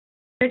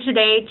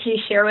today to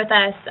share with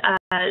us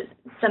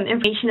some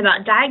information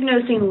about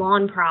diagnosing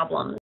lawn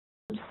problems.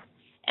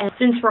 And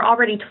since we're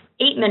already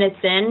 8 minutes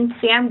in,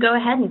 Sam, go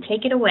ahead and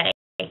take it away.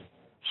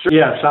 Sure.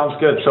 Yeah, sounds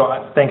good.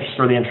 So thanks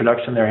for the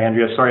introduction there,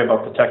 Andrea. Sorry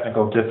about the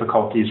technical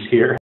difficulties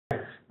here.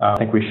 I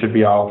think we should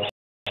be all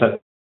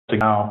set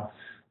now.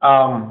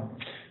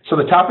 So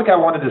the topic I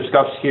want to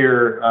discuss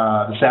here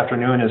this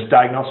afternoon is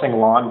diagnosing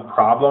lawn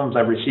problems.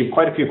 I've received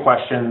quite a few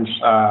questions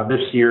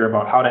this year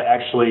about how to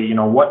actually,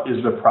 what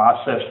is the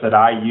process that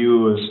I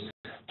use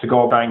to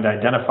go trying to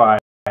identify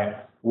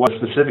what a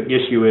specific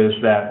issue is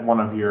that one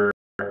of your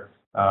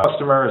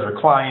customers or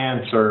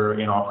clients or,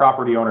 a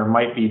property owner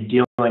might be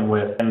dealing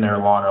with in their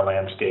lawn or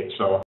landscape.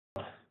 So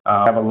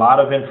I have a lot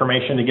of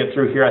information to get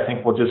through here. I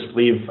think we'll just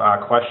leave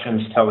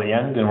questions till the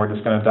end, and we're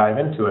just going to dive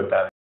into it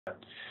then.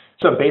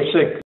 So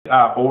basic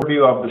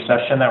overview of the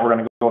session that we're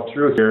going to go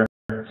through here.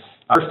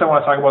 First, I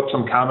want to talk about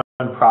some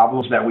common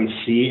problems that we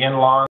see in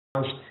lawns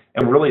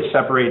and really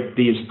separate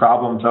these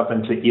problems up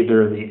into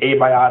either the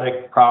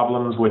abiotic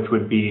problems, which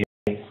would be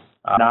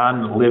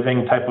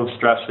non-living type of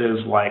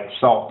stresses like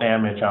salt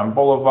damage on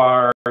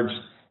boulevards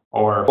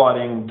or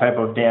flooding type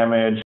of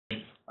damage,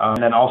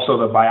 and then also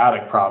the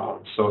biotic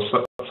problems, so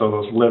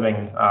those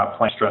living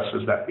plant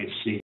stresses that we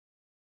see.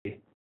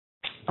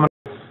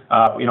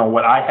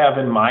 What I have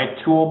in my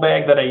tool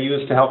bag that I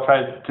use to help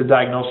try to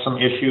diagnose some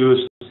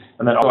issues,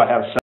 and then also I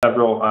have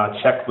several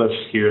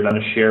checklists here that I'm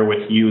going to share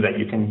with you that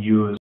you can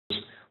use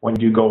when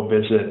you go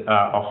visit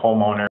a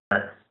homeowner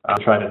to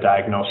try to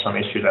diagnose some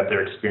issue that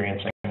they're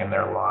experiencing in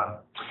their lawn.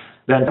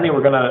 Then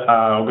we're going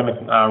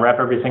to wrap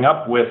everything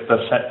up with the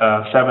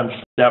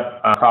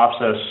 7-step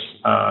process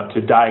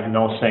to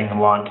diagnosing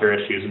lawn care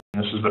issues.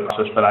 And this is the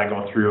process that I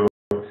go through.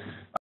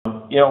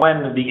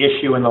 When the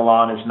issue in the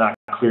lawn is not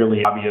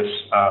clearly obvious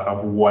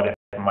of what it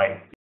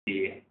might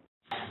be.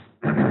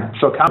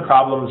 So common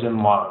problems in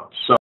lawns.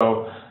 So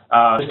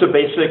just a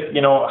basic,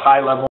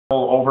 high-level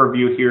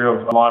overview here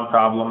of lawn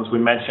problems. We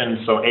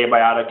mentioned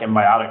abiotic and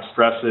biotic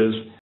stresses.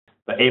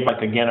 The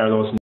abiotic, again, are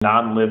those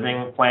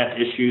non-living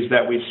plant issues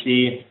that we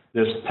see.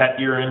 This pet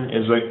urine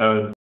is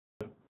a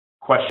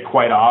question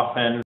quite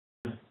often.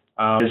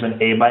 Is an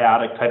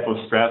abiotic type of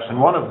stress.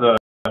 And one of the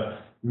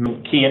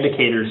key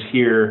indicators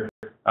here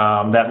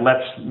that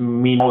lets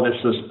me know this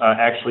is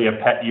actually a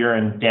pet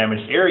urine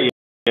damaged area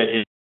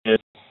is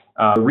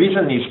the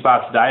reason these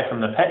spots die from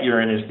the pet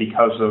urine is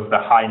because of the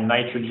high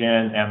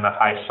nitrogen and the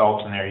high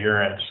salts in their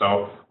urine.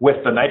 So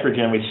with the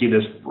nitrogen, we see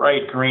this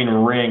bright green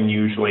ring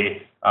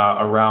usually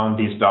around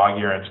these dog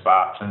urine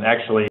spots. And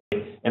actually,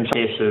 in some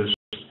cases,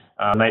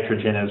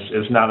 nitrogen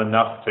is not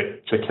enough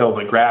to kill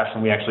the grass,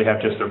 and we actually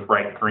have just a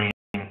bright green,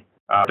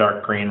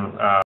 dark green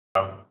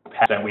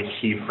patch that we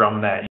see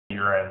from that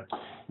urine.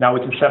 Now we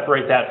can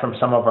separate that from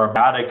some of our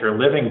biotic or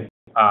living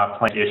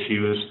plant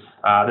issues.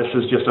 This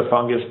is just a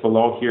fungus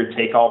below here.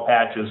 Take-all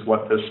patch is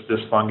what this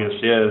fungus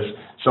is.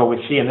 So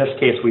we see in this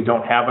case we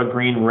don't have a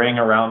green ring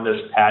around this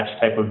patch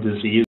type of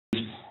disease.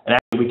 And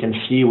actually we can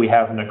see we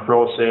have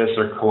necrosis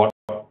or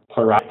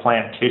chloride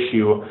plant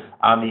tissue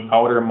on the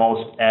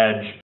outermost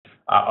edge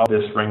of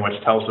this ring,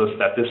 which tells us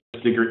that this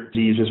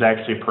disease is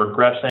actually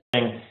progressing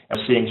and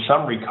seeing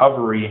some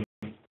recovery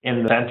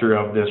in the center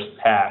of this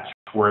patch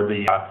where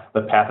the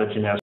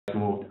pathogen has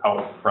moved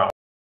out from.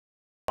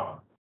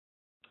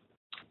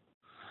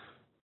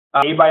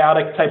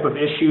 Abiotic type of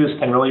issues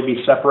can really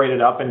be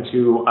separated up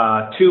into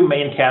two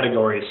main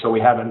categories. So we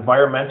have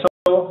environmental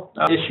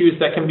issues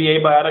that can be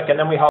abiotic, and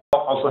then we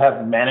also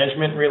have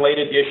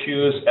management-related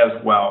issues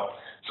as well.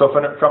 So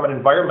from an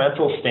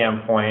environmental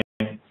standpoint,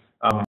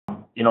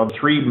 the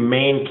three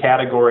main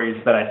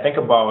categories that I think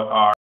about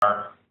are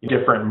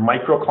different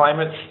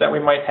microclimates that we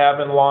might have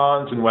in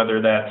lawns, and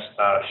whether that's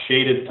a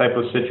shaded type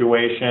of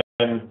situation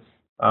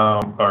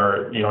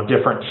or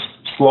different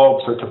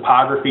slopes or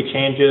topography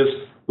changes.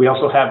 We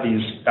also have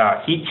these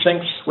heat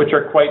sinks, which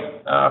are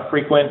quite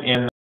frequent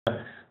in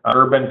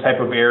urban type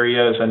of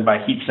areas. And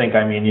by heat sink,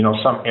 I mean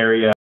some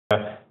area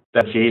that's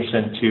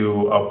adjacent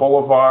to a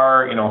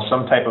boulevard,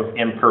 some type of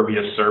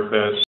impervious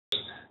surface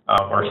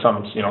or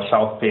some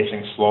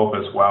south-facing slope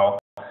as well.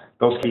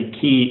 Those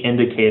key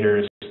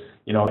indicators.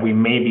 We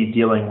may be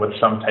dealing with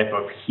some type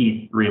of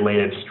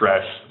heat-related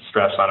stress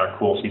on our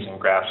cool season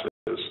grasses.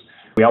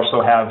 We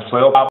also have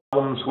soil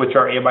problems, which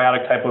are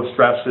abiotic type of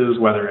stresses,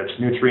 whether it's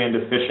nutrient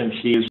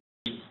deficiencies,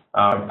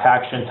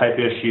 compaction type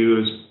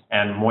issues,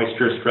 and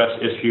moisture stress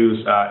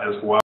issues as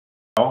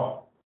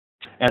well.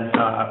 And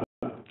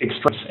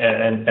extremes,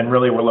 and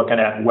really we're looking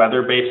at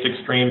weather-based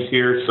extremes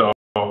here. So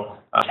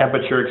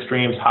temperature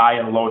extremes, high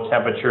and low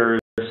temperatures.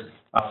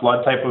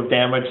 Flood type of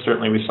damage,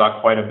 certainly we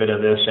saw quite a bit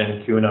of this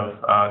in June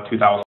of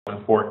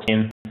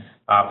 2014,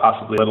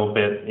 possibly a little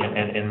bit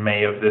in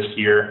May of this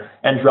year,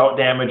 and drought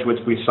damage, which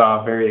we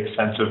saw very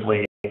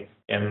extensively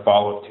in the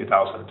fall of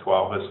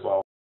 2012 as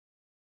well.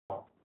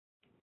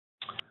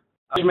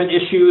 Management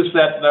issues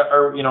that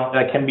are,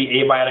 that can be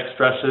abiotic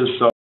stresses,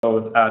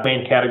 so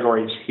main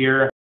categories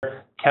here,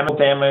 chemical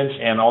damage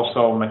and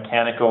also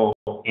mechanical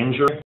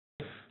injury.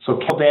 So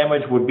chemical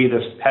damage would be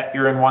this pet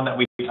urine one that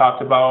we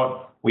talked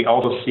about, We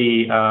also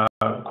see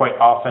quite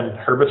often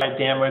herbicide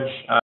damage,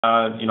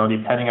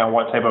 depending on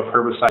what type of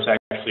herbicide is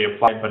actually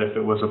applied, but if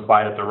it was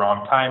applied at the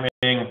wrong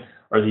timing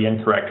or the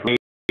incorrect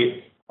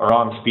rate or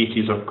wrong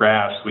species of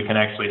grass, we can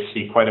actually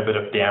see quite a bit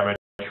of damage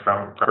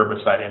from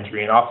herbicide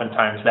injury, and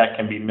oftentimes that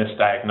can be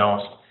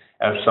misdiagnosed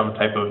as some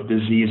type of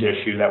disease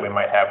issue that we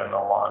might have in the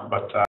lawn,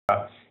 but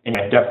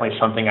definitely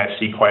something I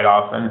see quite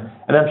often.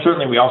 And then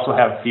certainly we also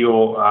have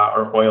fuel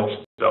or oil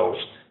spills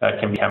that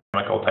can be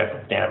chemical type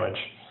of damage.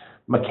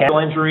 Mechanical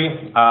injury,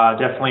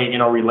 definitely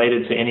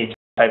related to any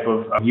type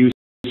of use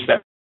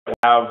that we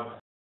have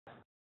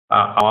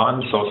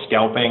on, so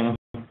scalping,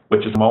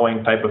 which is a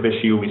mowing type of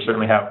issue. We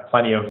certainly have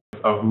plenty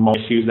of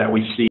mowing issues that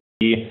we see,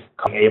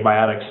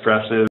 abiotic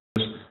stresses,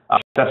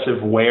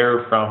 excessive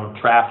wear from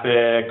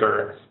traffic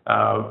or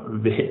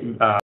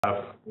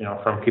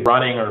from people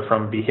running or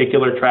from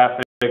vehicular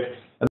traffic.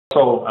 And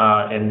also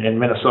in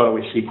Minnesota,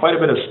 we see quite a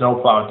bit of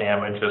snowplow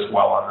damage as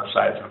well on the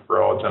sides of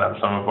roads and on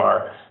some of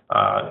our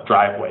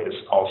driveways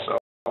also,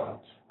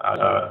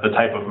 the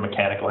type of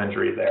mechanical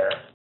injury there.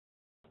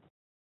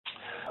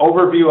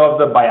 Overview of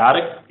the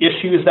biotic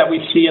issues that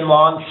we see in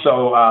lawns.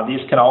 So these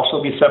can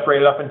also be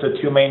separated up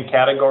into two main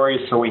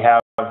categories. So we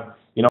have, what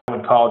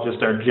we call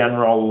just our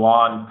general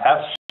lawn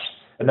pests,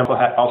 and then we'll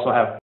also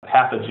have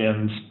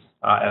pathogens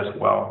as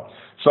well.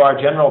 So our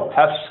general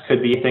pests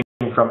could be anything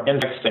from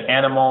insects to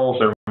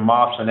animals or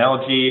moths and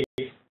algae.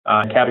 In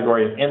the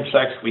category of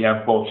insects, we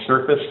have both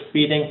surface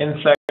feeding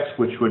insects,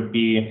 which would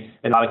be,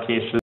 in a lot of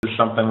cases,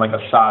 something like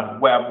a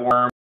sod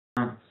webworm,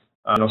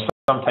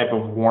 some type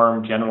of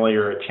worm generally,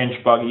 or a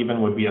chinch bug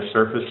even would be a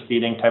surface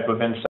feeding type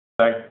of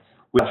insect.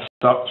 We have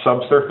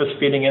subsurface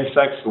feeding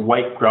insects. The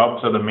white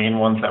grubs are the main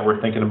ones that we're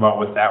thinking about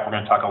with that. We're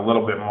going to talk a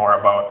little bit more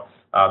about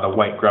the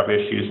white grub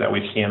issues that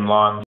we see in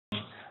lawns.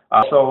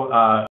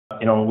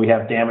 We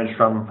have damage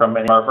from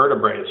many of our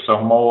vertebrates.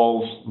 So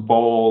moles,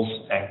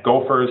 voles, and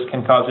gophers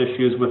can cause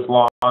issues with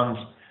lawns.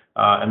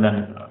 And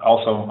then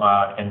also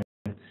in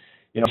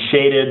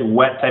shaded,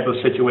 wet type of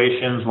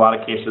situations, a lot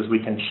of cases we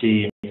can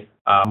see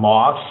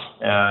moss,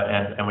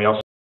 and we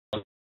also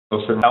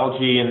certain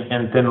algae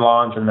in thin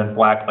lawns, and then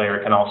black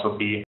layer can also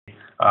be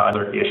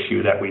another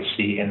issue that we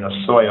see in the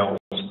soils,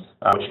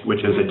 which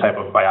is a type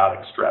of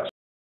biotic stress.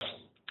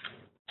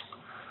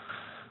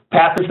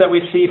 Pathogens that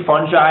we see,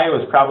 fungi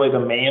was probably the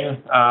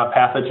main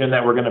pathogen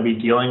that we're going to be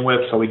dealing with.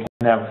 So we can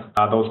have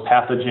those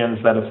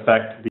pathogens that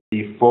affect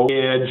the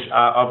foliage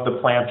of the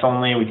plants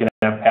only. We can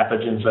have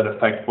pathogens that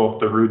affect both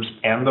the roots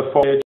and the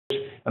foliage.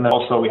 And then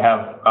also we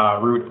have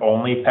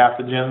root-only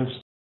pathogens.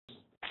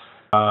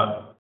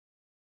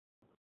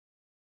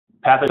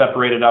 Pathogens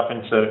separated up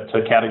into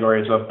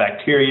categories of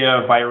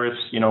bacteria, virus,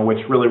 which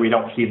really we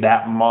don't see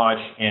that much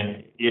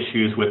in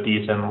issues with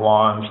these in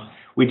lawns.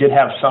 We did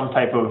have some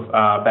type of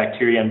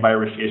bacteria and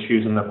virus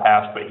issues in the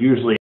past, but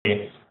usually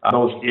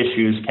those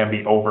issues can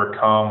be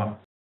overcome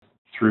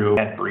through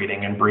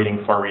breeding and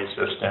breeding for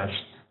resistance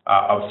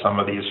of some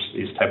of these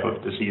type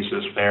of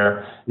diseases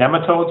there.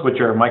 Nematodes,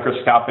 which are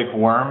microscopic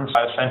worms,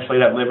 essentially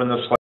that live in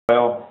the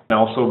soil, can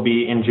also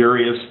be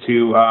injurious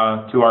to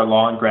our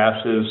lawn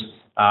grasses.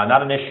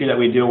 Not an issue that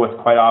we deal with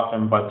quite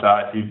often, but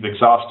if you've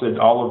exhausted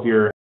all of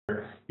your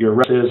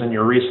resources and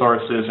your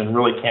resources and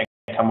really can't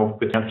come up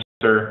with an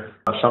answer,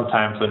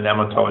 sometimes a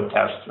nematode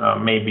test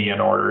may be in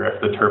order if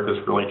the turf is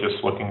really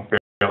just looking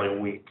fairly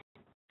weak.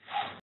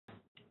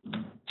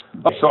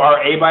 So our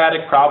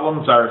abiotic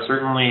problems are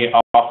certainly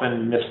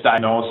often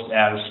misdiagnosed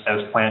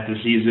as plant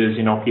diseases.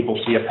 People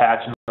see a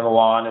patch in the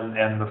lawn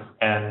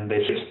and they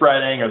see it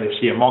spreading or they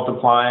see it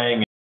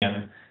multiplying,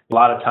 and a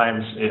lot of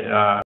times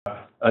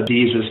a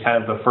disease is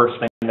kind of the first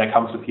thing that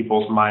comes to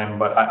people's mind.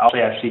 But I'll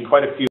say I see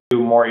quite a few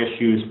more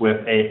issues with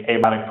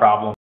abiotic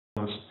problems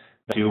than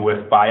do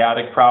with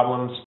biotic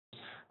problems.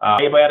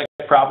 Abiotic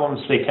problems,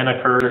 they can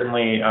occur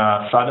certainly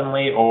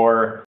suddenly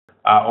or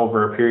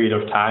over a period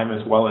of time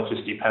as well. It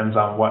just depends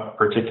on what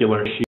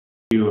particular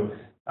issue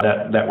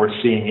that we're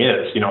seeing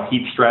is.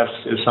 Heat stress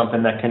is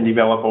something that can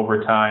develop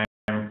over time,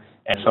 and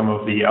some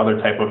of the other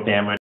type of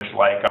damage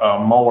like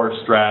mower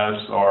stress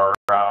or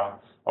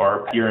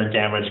urine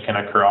damage can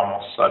occur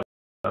almost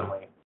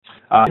suddenly.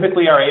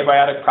 Typically, our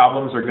abiotic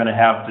problems are going to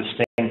have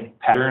distinct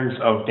patterns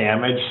of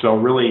damage. So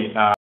really,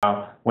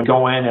 when you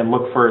go in and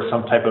look for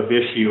some type of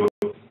issue,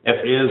 if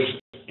there is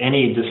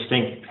any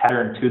distinct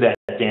pattern to that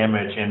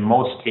damage, in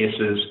most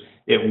cases,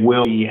 it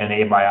will be an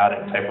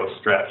abiotic type of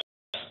stress.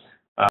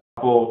 A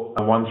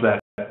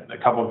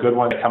couple good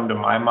ones that come to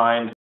my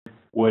mind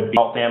would be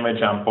salt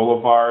damage on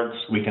boulevards.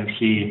 We can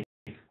see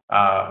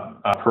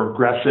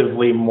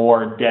progressively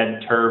more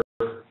dead turf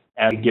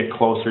as we get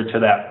closer to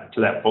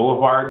that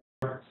boulevard.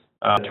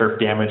 Turf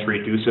damage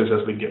reduces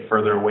as we get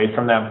further away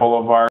from that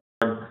boulevard.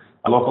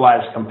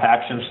 Localized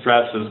compaction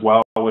stress as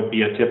well would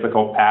be a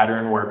typical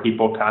pattern where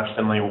people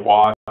constantly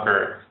walk,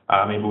 or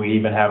maybe we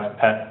even have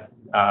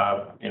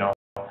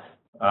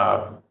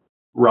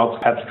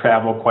routes pets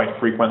travel quite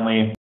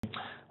frequently.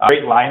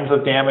 Great lines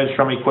of damage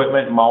from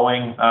equipment.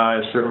 Mowing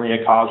is certainly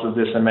a cause of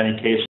this in many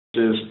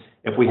cases.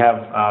 If we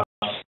have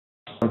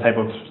some type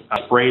of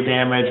spray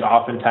damage,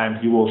 oftentimes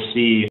you will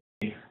see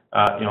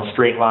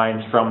straight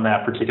lines from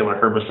that particular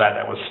herbicide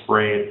that was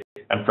sprayed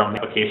and from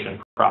the application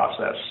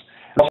process.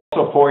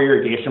 Also, poor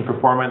irrigation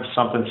performance,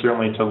 something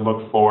certainly to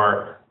look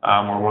for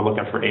when we're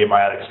looking for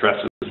abiotic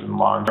stresses in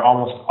lawns. There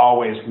almost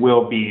always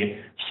will be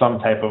some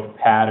type of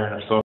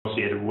pattern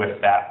associated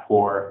with that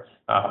poor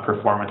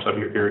performance of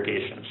your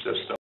irrigation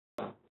system.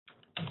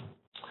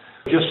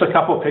 Just a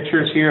couple of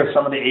pictures here of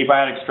some of the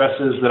abiotic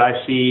stresses that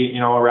I see,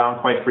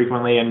 around quite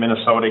frequently in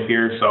Minnesota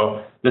here.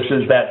 So this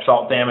is that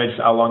salt damage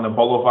along the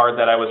boulevard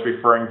that I was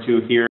referring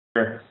to here.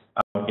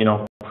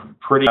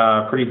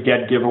 Pretty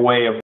dead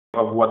giveaway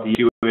of what the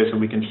issue is,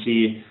 and we can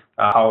see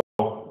how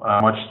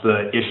much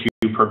the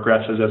issue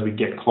progresses as we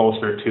get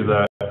closer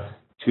to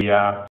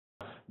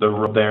the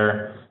road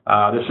there.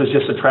 This is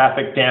just a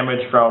traffic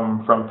damage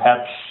from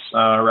pets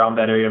around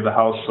that area of the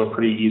house, so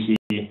pretty easy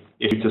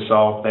issue to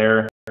solve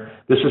there.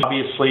 This is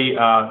obviously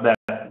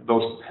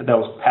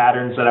those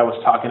patterns that I was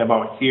talking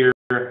about here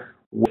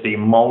with the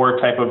mower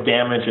type of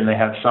damage, and they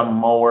had some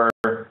mower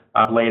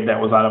blade that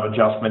was out of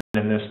adjustment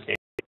in this case.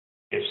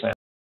 And,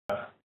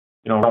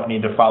 we don't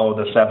need to follow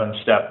the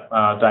 7-step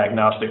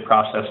diagnostic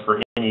process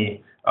for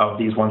any of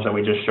these ones that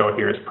we just showed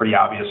here. It's pretty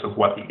obvious of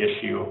what the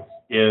issue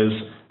is.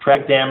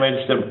 Traffic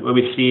damage that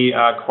we see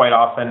quite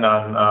often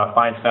on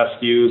fine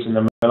fescues in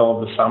the middle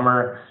of the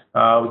summer.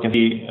 We can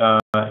see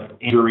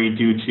injury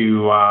due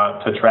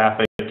to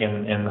traffic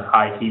in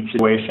high heat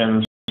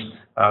situations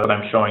that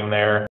I'm showing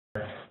there.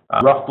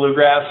 Rough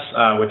bluegrass,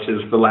 which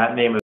is the Latin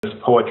name is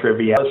Poa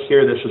trivialis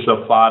here. This is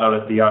a plot out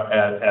at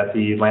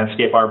the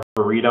Landscape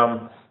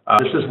Arboretum.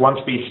 This is one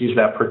species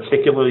that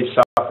particularly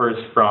suffers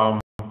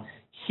from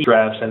heat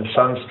stress and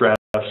sun stress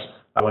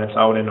when it's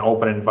out in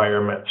open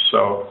environments.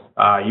 So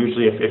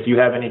usually if you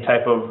have any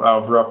type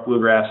of rough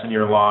bluegrass in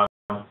your lawn,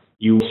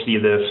 you will see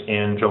this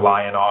in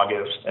July and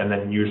August, and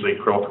then usually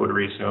growth would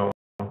resume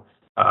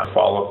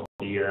fall of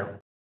the year.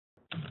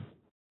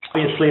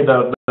 Obviously,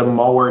 the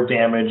mower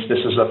damage, this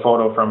is a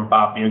photo from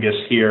Bob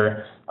Mugus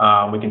here.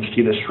 We can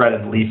see the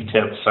shredded leaf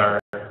tips are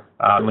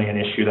certainly an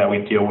issue that we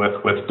deal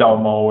with dull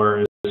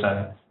mowers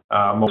and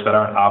most that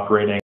aren't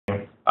operating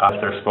as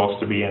they're supposed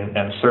to be.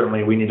 And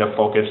certainly we need to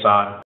focus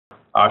on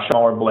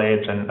mower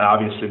blades, and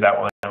obviously that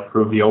will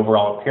improve the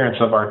overall appearance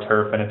of our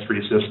turf and its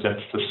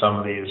resistance to some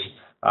of these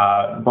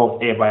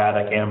both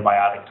abiotic and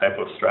biotic type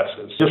of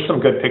stresses. Just some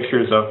good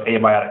pictures of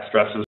abiotic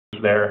stresses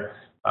there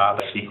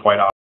that I see quite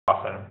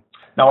often.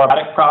 Now, our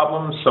biotic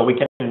problems, so we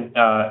can,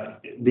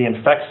 the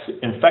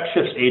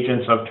infectious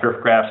agents of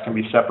turf grass can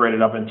be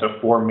separated up into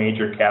 4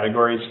 major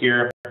categories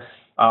here.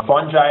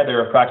 Fungi, there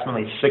are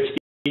approximately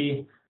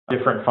 60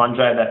 different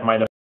fungi that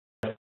might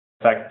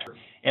affect.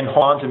 In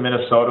lawns in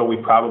Minnesota, we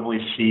probably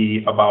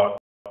see about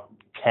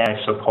 10,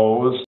 I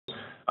suppose,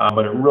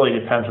 but it really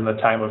depends on the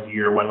time of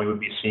year when we would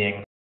be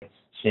seeing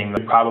them.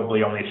 We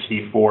probably only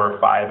see 4 or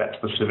 5 at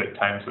specific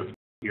times of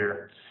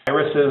year.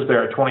 Viruses,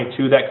 there are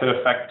 22 that could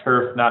affect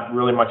turf, not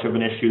really much of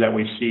an issue that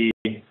we see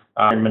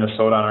in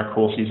Minnesota on our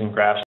cool season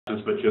grasses,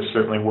 but just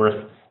certainly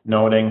worth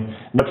noting.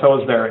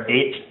 Nematodes, there are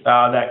 8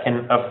 that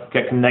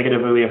can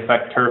negatively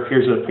affect turf.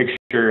 Here's a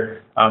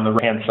picture on the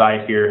right-hand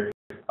side here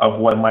of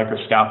what a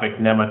microscopic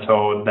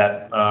nematode,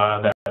 that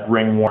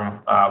ringworm,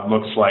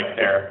 looks like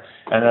there.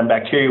 And then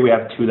bacteria, we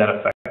have 2 that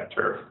affect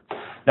turf.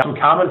 Now, some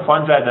common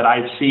fungi that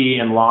I see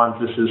in lawns,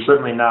 this is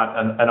certainly not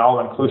an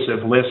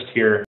all-inclusive list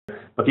here,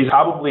 but these are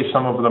probably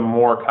some of the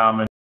more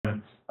common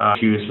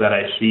issues that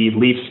I see.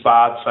 Leaf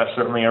spots are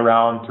certainly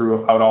around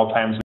throughout all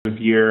times of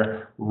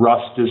year.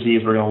 Rust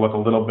disease, we're going to look a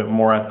little bit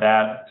more at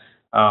that.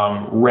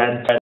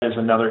 Red thread is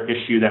another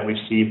issue that we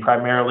see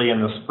primarily in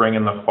the spring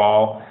and the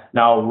fall.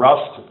 Now,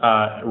 rust,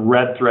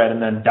 red thread,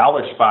 and then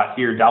dollar spot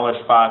here. Dollar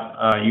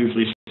spot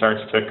usually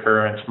starts to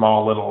occur in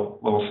small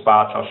little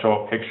spots. I'll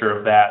show a picture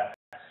of that.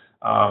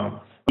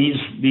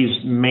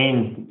 These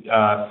main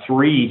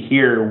 3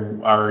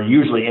 here are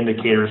usually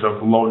indicators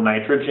of low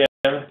nitrogen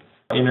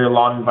in your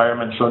lawn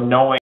environment. So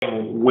knowing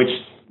which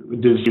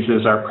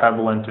diseases are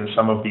prevalent in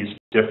some of these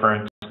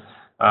different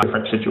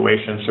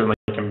situations certainly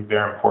can be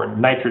very important.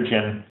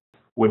 Nitrogen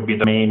would be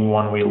the main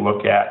one we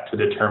look at to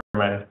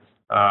determine,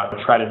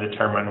 try to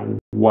determine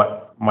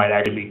what might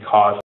actually be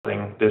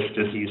causing this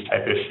disease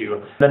type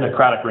issue. Then the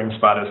necrotic ring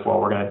spot as well.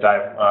 We're going to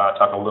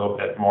talk a little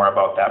bit more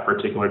about that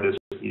particular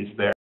disease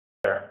there.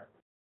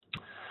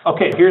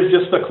 Okay, here's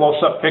just a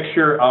close-up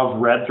picture of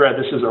red thread.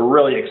 This is a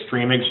really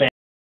extreme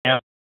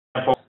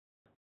example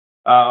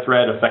of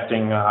thread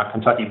affecting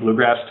Kentucky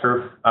bluegrass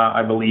turf,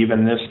 I believe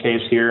in this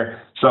case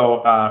here.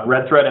 So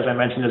red thread, as I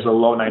mentioned, is a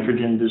low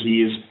nitrogen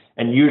disease,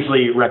 and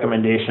usually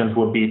recommendations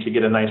would be to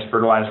get a nice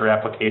fertilizer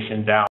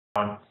application down,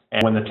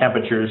 and when the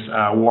temperatures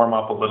warm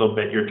up a little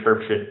bit, your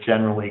turf should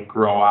generally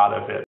grow out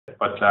of it.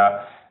 But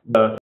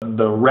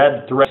the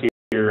red thread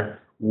here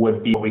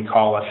would be what we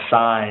call a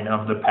sign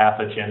of the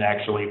pathogen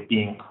actually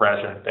being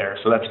present there.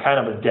 So that's kind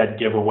of a dead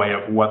giveaway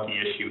of what the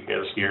issue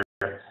is here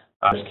in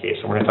this case.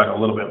 And we're going to talk a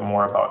little bit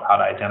more about how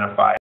to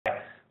identify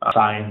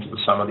signs of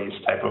some of these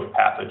type of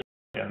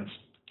pathogens.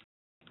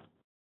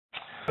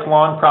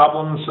 lawn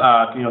problems,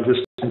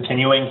 just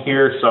continuing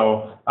here.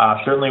 So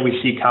certainly we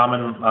see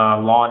common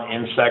lawn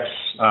insects.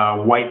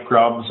 White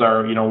grubs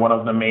are, one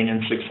of the main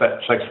insects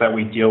that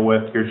we deal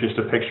with. Here's just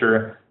a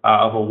picture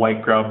of a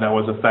white grub that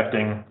was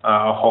affecting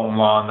a home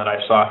lawn that I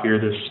saw here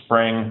this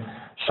spring.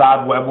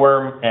 Sod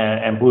webworm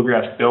and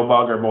bluegrass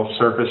billbug are both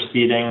surface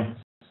feeding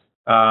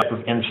type of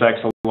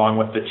insects, along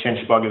with the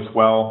chinch bug as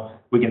well.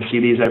 We can see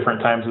these at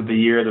different times of the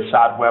year. The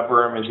sod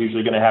webworm is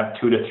usually going to have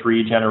 2 to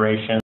 3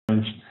 generations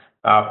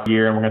per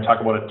year, and we're going to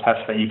talk about a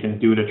test that you can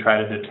do to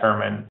try to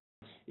determine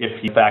if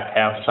you in fact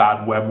have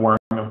sod webworm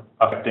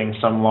affecting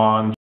some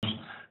lawns.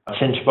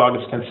 Chinch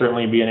bugs can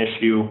certainly be an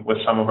issue with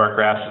some of our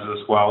grasses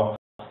as well,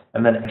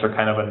 and then ants are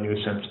kind of a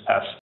nuisance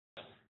pest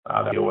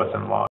that we deal with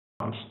in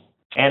lawns.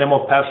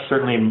 Animal pests,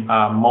 certainly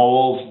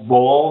moles,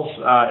 voles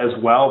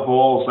as well.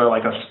 Voles are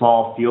like a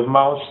small field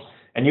mouse,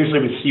 and usually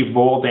we see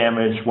vole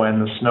damage when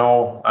the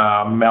snow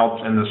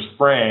melts in the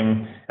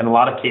spring. In a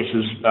lot of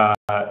cases,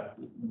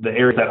 the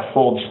areas that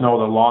hold snow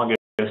the longest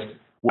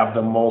will have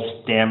the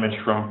most damage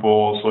from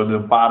voles. So the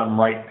bottom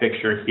right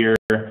picture here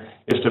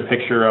is a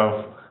picture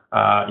of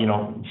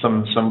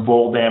some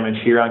vole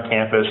damage here on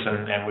campus,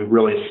 and we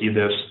really see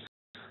this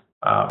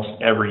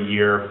every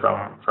year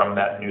from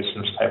that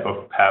nuisance type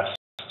of pest.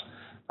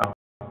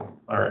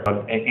 Or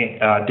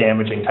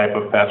damaging type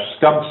of pests.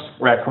 Skunks,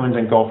 raccoons,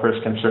 and gophers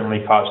can certainly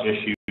cause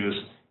issues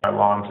in our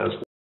lawns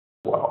as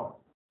well.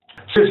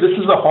 So this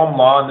is a home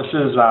lawn. This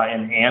is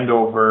in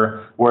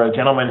Andover, where a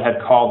gentleman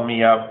had called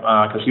me up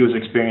because he was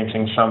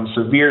experiencing some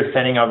severe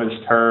thinning of his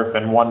turf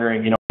and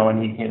wondering,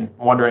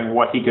 wondering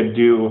what he could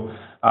do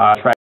to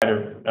try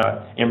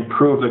to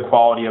improve the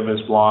quality of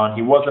his lawn.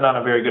 He wasn't on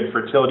a very good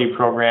fertility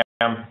program.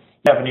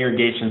 He had an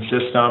irrigation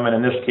system, and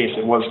in this case,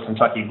 it was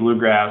Kentucky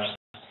bluegrass.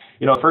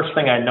 The first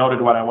thing I noted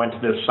when I went to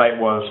this site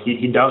was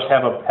he does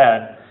have a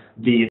pet.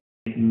 You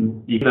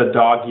get the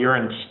dog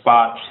urine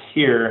spots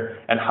here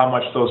and how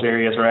much those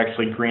areas are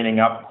actually greening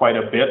up quite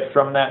a bit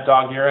from that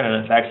dog urine,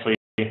 and it's actually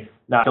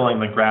not killing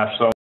the grass.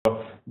 So,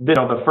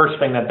 the first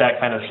thing that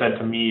kind of said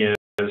to me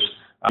is,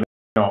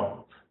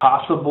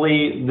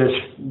 possibly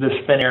this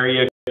thin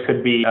area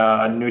could be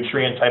a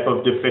nutrient type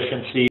of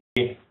deficiency,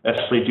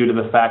 especially due to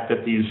the fact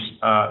that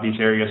these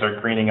areas are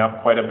greening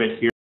up quite a bit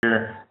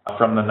here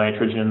from the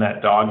nitrogen in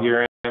that dog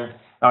urine.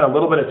 A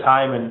little bit of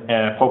time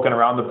and poking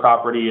around the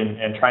property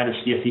and trying to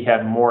see if he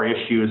had more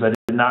issues. I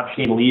did not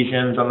see any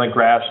lesions on the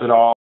grass at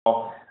all.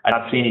 I did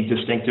not see any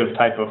distinctive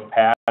type of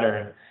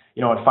pattern.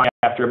 And finally,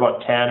 after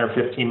about 10 or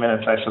 15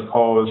 minutes, I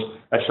suppose,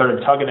 I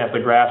started tugging at the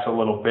grass a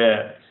little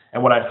bit.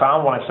 And what I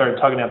found when I started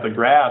tugging at the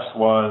grass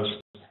was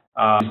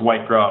these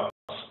white grubs.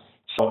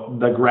 So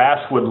the grass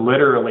would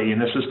literally,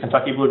 and this is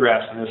Kentucky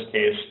bluegrass in this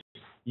case,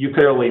 you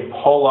could literally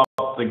pull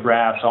up the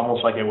grass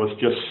almost like it was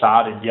just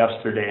sodded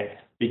yesterday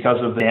because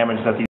of the damage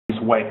that these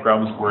white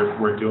grubs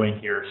were doing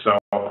here. So,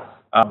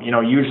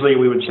 usually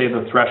we would say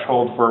the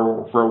threshold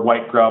for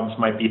white grubs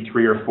might be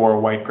 3 or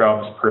 4 white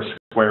grubs per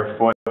square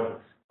foot.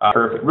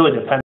 It really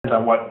depends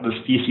on what the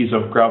species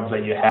of grubs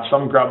that you have.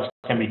 Some grubs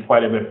can be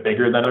quite a bit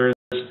bigger than others.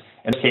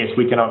 In this case,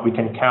 we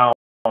can count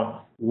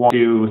 1,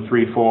 2,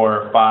 3,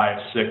 4, 5,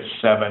 6,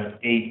 7,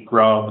 8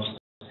 grubs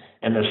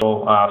in this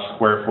little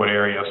square foot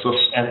area. So,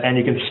 and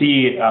you can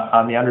see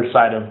on the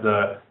underside of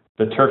the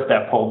turf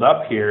that pulled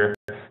up here,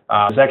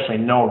 there's actually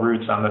no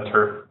roots on the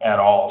turf at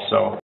all.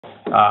 So,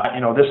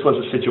 this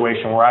was a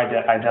situation where I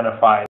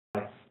identified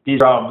these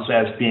grubs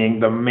as being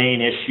the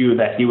main issue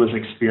that he was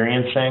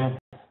experiencing.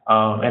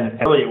 And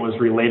really it was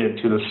related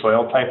to the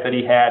soil type that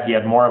he had. He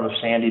had more of a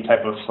sandy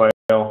type of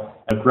soil.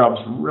 The grubs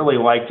really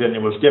liked it, and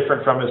it was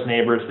different from his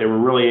neighbors. They were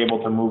really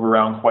able to move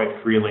around quite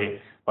freely.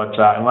 But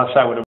unless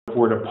I were to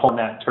pull on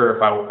that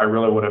turf, I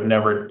really would have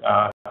never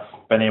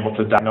been able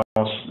to diagnose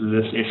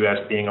this issue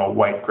as being a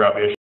white grub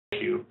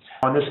issue.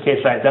 In this case,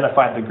 I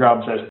identified the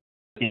grubs as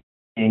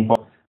being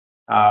both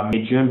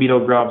June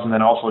beetle grubs and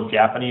then also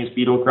Japanese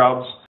beetle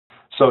grubs.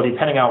 So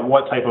depending on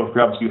what type of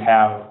grubs you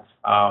have,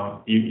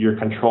 your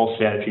control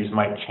strategies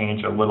might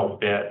change a little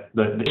bit.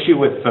 The issue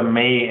with the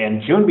May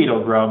and June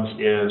beetle grubs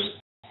is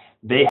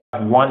they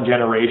have one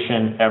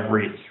generation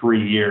every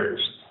 3 years.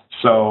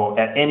 So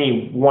at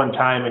any one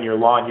time in your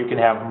lawn, you can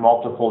have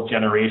multiple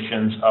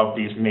generations of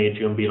these May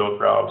June beetle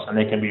grubs, and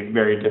they can be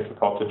very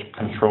difficult to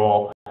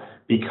control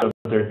because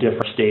they're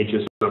different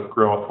stages of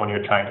growth when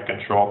you're trying to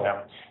control them.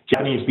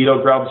 Japanese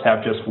beetle grubs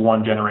have just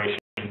one generation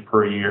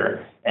per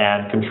year,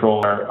 and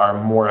controllers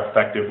are more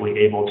effectively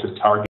able to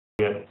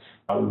target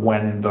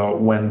when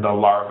the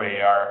larvae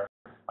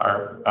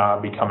are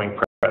becoming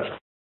present.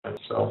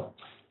 So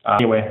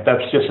anyway,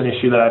 that's just an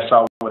issue that I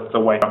saw with the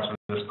white grubs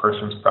in this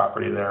person's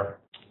property there.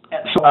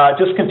 So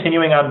just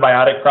continuing on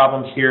biotic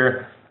problems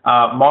here,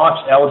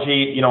 moss,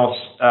 algae,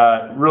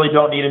 really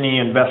don't need any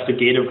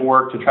investigative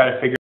work to try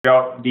to figure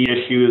out the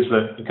issues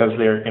because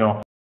they're,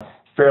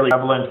 fairly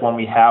prevalent when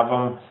we have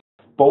them.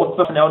 Both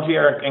the algae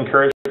are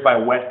encouraged by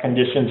wet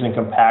conditions and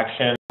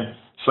compaction.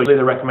 So usually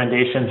the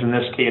recommendations in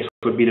this case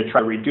would be to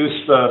try to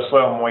reduce the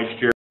soil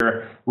moisture,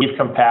 leave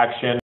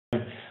compaction.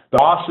 The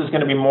moss is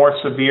going to be more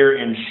severe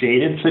in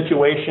shaded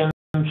situations.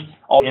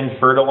 all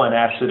infertile and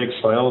acidic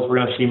soils, we're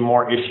going to see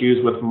more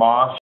issues with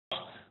moss.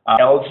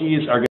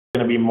 Algae are going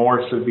to be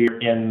more severe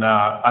in,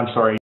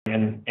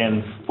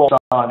 in full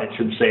sun, it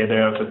should say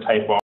there. It's a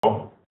typo.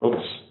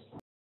 Oops.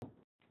 I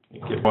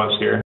think it was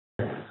here.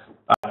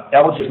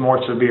 Algae is more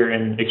severe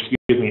in,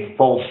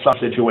 full sun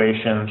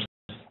situations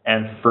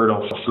and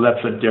fertile. So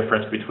that's the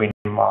difference between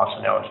moss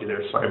and algae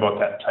there. Sorry about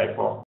that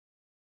typo.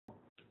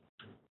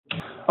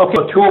 Okay,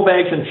 so tool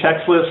bags and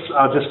checklists.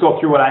 I'll just go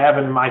through what I have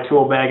in my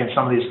tool bag and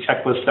some of these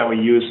checklists that we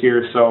use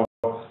here. So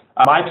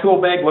my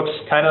tool bag looks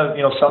kind of,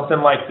 something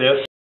like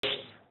this.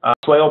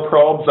 Soil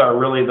probes are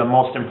really the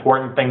most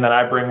important thing that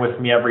I bring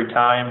with me every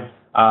time.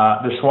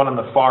 This one on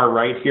the far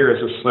right here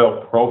is a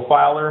soil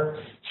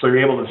profiler. So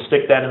you're able to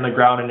stick that in the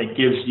ground and it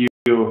gives you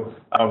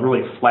a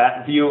really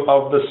flat view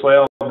of the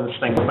soil. And this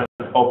thing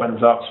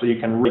opens up so you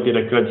can really get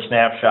a good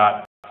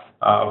snapshot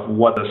of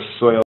what the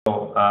soil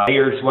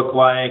layers look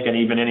like and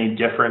even any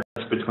difference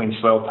between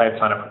soil types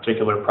on a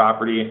particular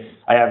property.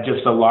 I have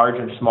just a large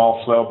and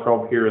small soil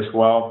probe here as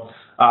well.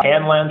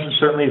 Hand lens is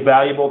certainly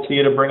valuable to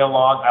you to bring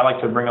along. I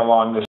like to bring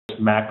along this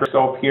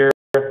macroscope here.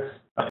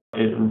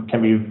 It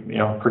can be,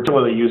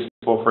 particularly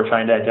useful for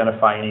trying to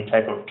identify any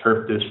type of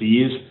turf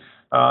disease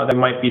that you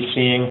might be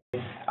seeing.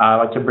 I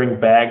like to bring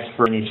bags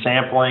for any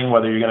sampling,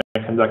 whether you're going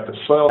to conduct a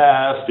soil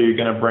test or you're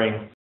going to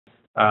bring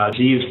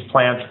disease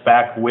plants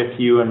back with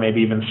you and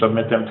maybe even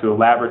submit them to a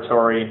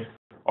laboratory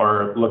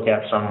or look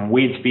at some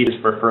weed species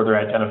for further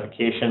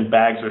identification.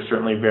 Bags are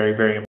certainly very,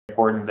 very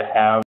important to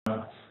have.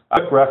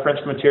 Quick reference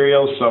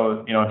materials,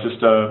 so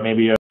just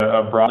maybe a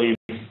broadleaf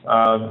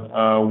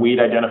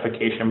weed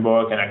identification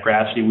book and a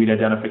grassy weed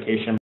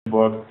identification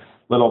book.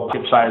 Little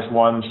pocket-sized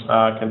ones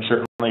can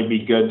certainly be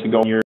good to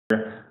go in your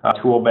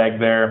tool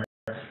bag there.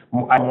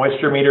 I have a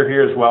moisture meter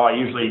here as well. I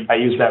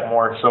use that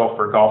more so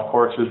for golf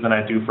courses than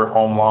I do for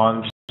home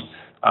lawns,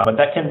 but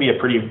that can be a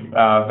pretty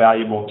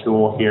valuable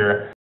tool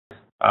here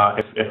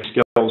if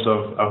skills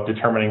of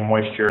determining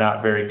moisture are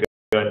not very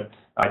good.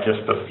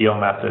 Just the feel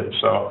method.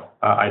 So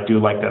I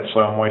do like that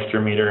soil moisture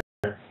meter.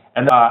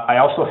 And I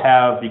also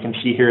have, you can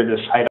see here,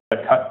 this height of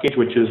cut gauge,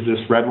 which is this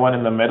red one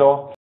in the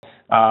middle.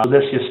 So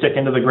this you stick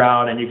into the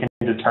ground and you can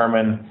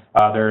determine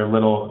there are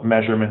little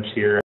measurements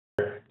here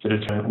to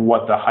determine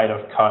what the height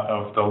of cut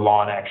of the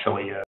lawn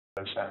actually is.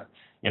 And,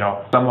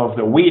 some of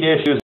the weed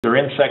issues or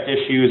insect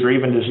issues or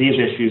even disease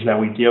issues that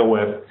we deal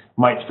with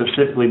might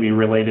specifically be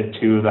related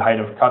to the height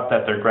of cut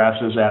that their grass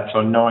is at.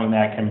 So knowing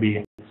that can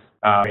be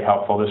very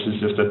helpful. This is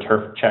just a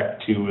turf check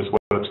 2 is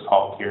what it's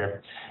called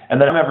here.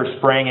 And then I'm never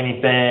spraying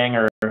anything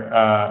or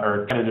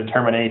trying to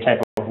determine any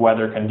type of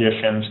weather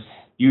conditions.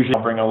 Usually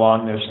I'll bring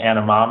along this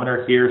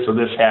anemometer here. So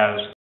this has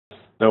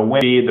the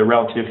wind speed, the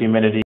relative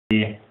humidity,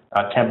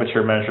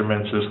 temperature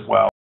measurements as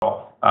well.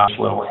 This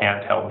little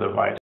handheld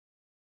device.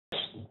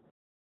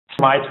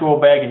 My tool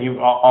bag, and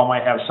you all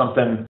might have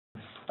something,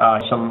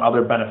 some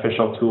other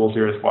beneficial tools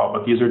here as well.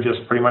 But these are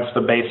just pretty much the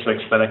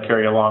basics that I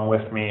carry along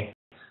with me.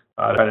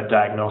 To try to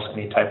diagnose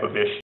any type of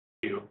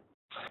issue.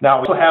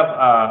 Now, we also have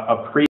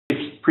a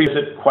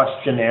pre-visit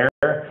questionnaire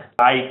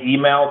I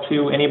email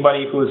to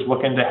anybody who is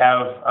looking to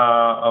have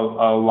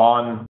a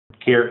lawn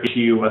care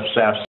issue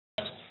assessed.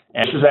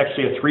 And this is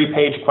actually a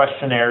 3-page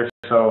questionnaire,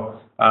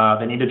 so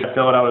they need to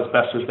fill it out as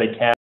best as they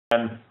can.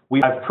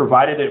 I've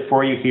provided it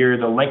for you here.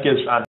 The link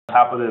is on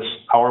top of this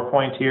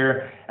PowerPoint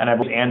here, and I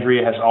believe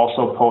Andrea has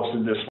also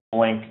posted this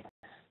link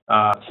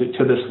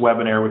to this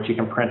webinar, which you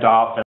can print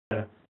off and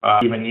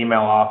even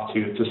email off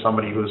to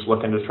somebody who's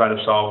looking to try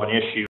to solve an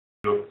issue.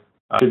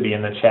 Should be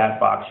in the chat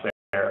box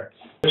there.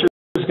 This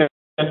is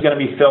going to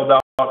be filled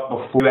out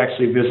before you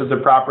actually visit the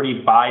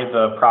property by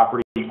the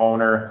property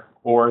owner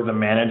or the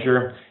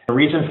manager. The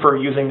reason for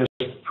using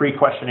this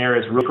pre-questionnaire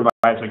is really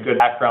provides a good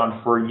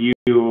background for you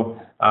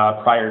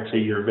prior to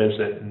your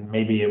visit, and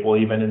maybe it will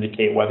even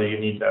indicate whether you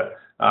need to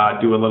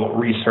do a little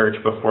research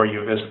before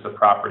you visit the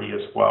property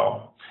as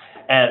well.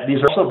 And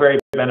these are also very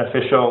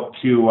beneficial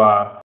to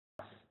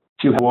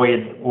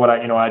avoid what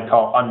I'd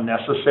call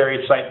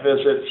unnecessary site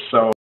visits.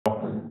 So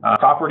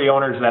property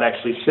owners that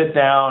actually sit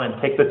down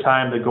and take the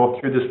time to go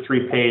through this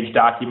 3-page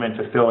document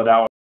to fill it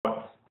out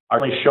are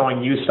really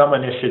showing you some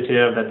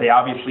initiative that they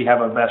obviously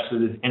have a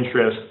vested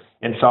interest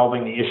in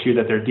solving the issue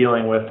that they're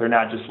dealing with. They're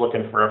not just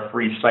looking for a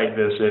free site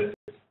visit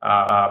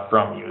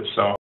from you.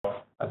 So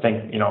I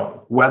think,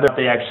 whether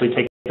they actually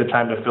take the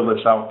time to fill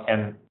this out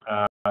can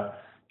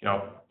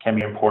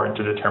be important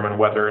to determine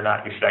whether or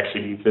not you should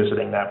actually be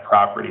visiting that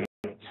property.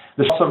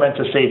 This is also meant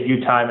to save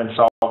you time in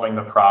solving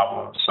the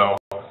problem. So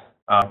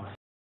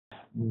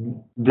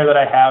the that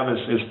I have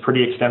is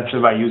pretty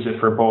extensive. I use it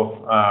for both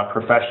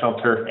professional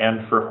turf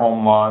and for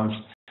home lawns.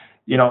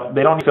 They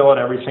don't fill out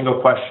every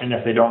single question.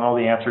 If they don't know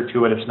the answer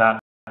to it, it's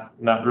not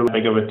really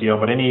big of a deal.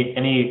 But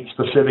any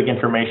specific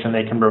information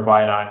they can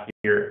provide on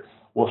here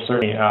will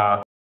certainly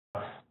help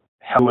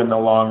you in the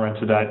long run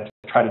to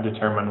try to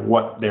determine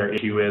what their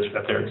issue is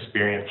that they're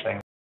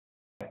experiencing.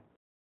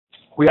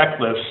 We have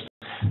checklists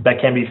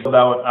that can be filled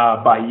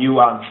out by you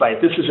on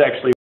site. This is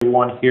actually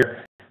one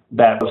here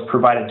that was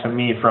provided to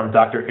me from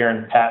Dr.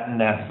 Aaron Patton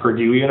at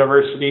Purdue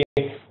University.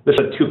 This is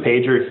a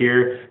 2-pager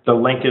here. The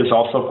link is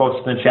also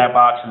posted in the chat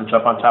box, and it's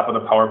up on top of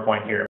the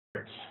PowerPoint here.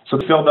 So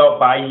it's filled out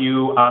by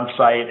you on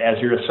site as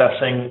you're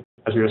assessing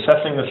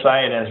the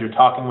site and as you're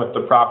talking with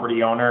the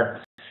property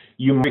owner.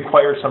 You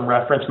require some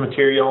reference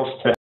materials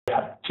to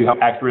help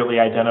accurately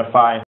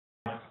identify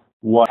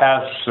what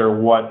pests or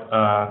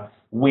what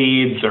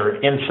weeds or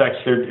insects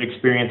they're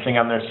experiencing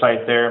on their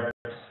site there.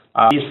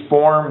 These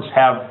forms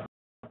have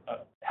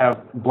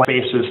blank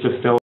spaces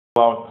to fill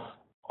out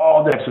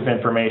all the types of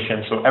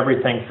information. So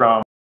everything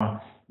from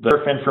the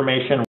turf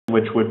information,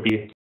 which would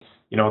be,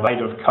 the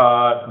height of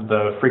cut,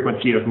 the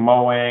frequency of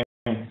mowing,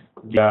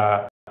 we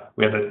have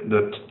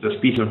the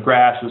species of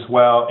grass as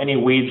well, any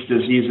weeds,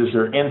 diseases,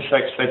 or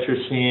insects that you're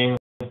seeing.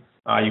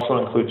 You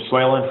also include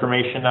soil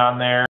information on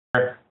there,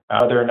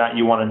 whether or not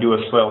you want to do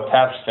a soil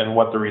test and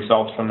what the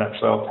results from that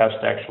soil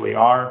test actually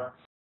are.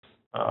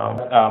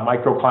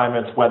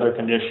 Microclimates, weather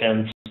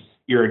conditions,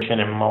 irrigation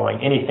and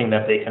mowing, anything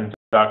that they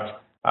conduct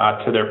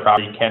to their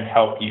property can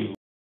help you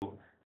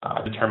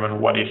determine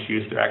what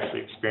issues they're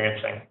actually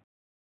experiencing.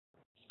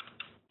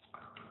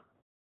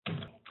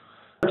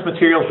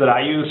 Materials that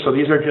I use, so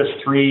these are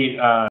just three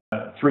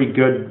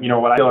good,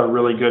 what I feel are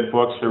really good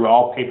books. They're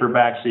all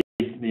paperbacks, so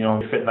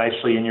you fit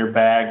nicely in your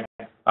bag.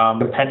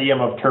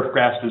 Compendium of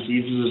Turfgrass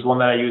Diseases is one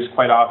that I use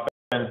quite often.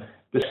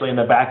 Basically, in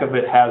the back of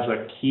it has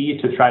a key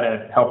to try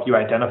to help you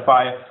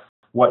identify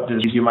what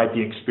disease you might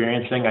be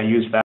experiencing. I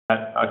use that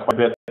quite a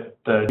bit.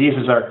 The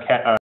diseases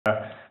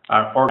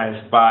are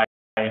organized by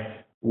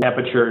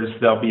temperatures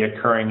they'll be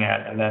occurring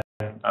at, and then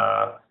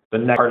the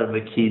next part of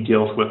the key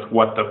deals with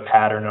what the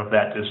pattern of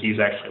that disease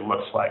actually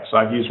looks like. So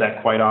I've used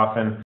that quite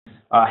often.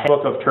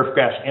 Handbook of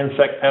Turfgrass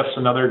Insect Pests,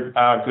 another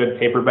good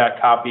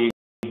paperback copy.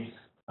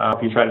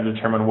 If you try to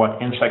determine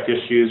what insect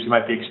issues you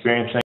might be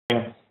experiencing.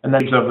 And then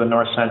Leaves of the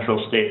North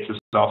Central States is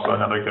also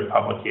another good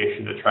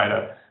publication to try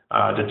to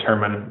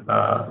determine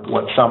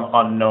what some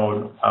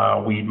unknown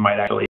weed might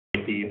actually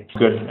be.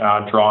 Good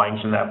drawings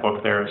in that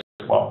book there as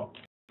well.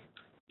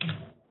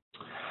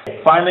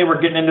 Finally,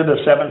 we're getting into the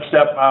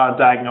 7-step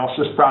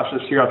diagnosis process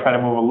here. I'll try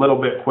to move a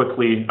little bit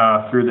quickly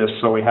through this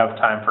so we have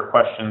time for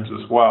questions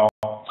as well.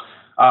 So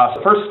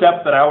the first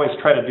step that I always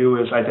try to do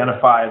is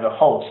identify the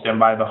host. And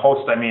by the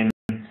host, I mean,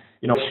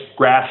 which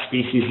grass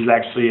species is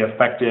actually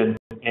affected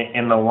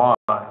in the lawn.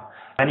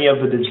 Many of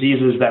the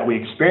diseases that we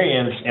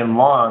experience in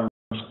lawns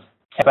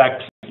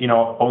affect,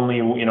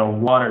 only,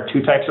 one or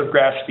two types of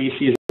grass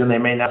species, and they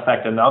may not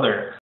affect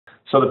another.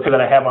 So the picture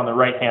that I have on the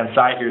right-hand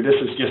side here, this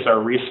is just our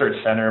research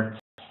center.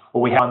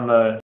 What we have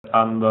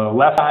on the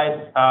left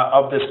side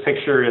of this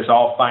picture is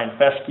all fine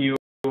fescue,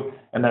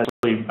 and that's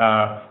really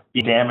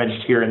being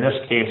damaged here in this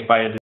case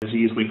by a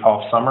disease we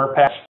call summer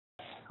pest.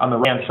 On the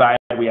right-hand side,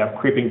 we have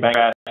creeping bent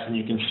grass, and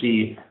you can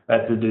see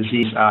that the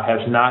disease has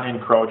not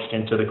encroached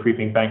into the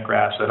creeping bent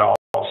grass at all.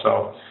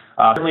 So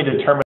certainly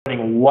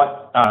determining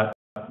what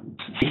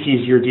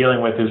species you're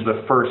dealing with is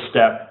the first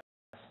step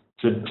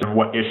to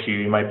what issue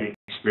you might be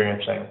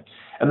experiencing.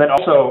 And then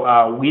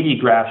also weedy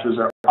grasses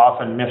are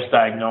often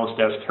misdiagnosed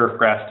as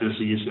turfgrass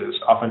diseases.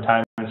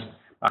 Oftentimes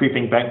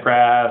creeping bent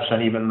grass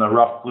and even the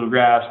rough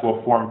bluegrass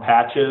will form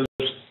patches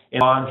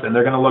in lawns, and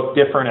they're going to look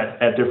different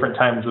at different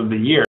times of the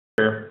year.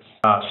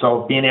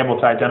 So being able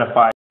to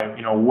identify,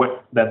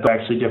 that they're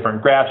actually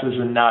different grasses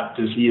and not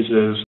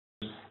diseases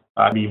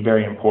be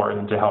very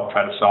important to help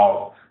try to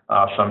solve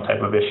some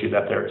type of issue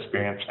that they're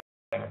experiencing.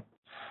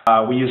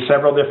 We use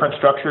several different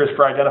structures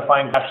for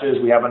identifying grasses.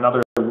 We have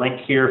another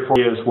link here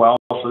for you as well.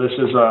 So this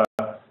is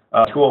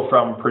a tool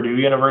from Purdue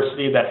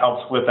University that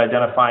helps with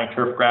identifying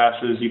turf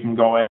grasses. You can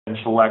go in and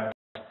select,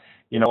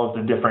 all of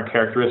the different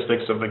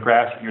characteristics of the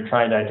grass that you're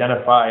trying to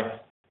identify,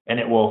 and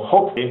it will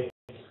hopefully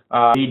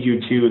lead you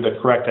to the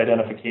correct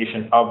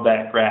identification of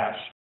that grass.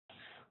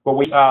 But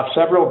we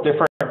several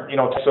different,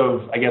 types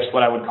of, I guess,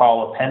 what I would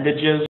call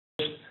appendages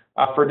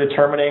for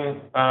determining,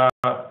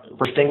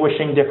 for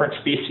distinguishing different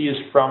species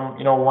from,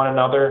 one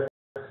another.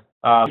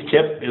 Leaf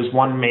tip is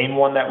one main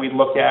one that we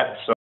look at.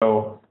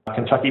 So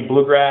Kentucky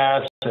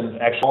bluegrass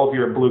and actually all of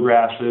your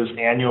bluegrasses,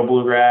 annual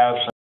bluegrass,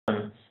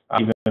 and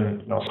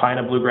even,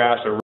 China bluegrass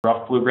or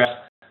rough bluegrass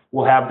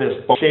will have this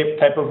boat-shaped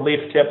type of leaf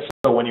tip.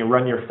 So when you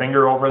run your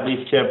finger over the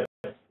leaf tip,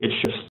 it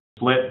should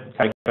split,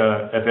 like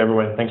if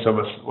everyone thinks of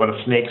what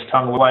a snake's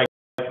tongue looks like,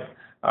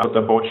 what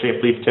the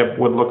boat-shaped leaf tip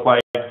would look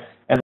like.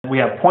 And we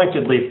have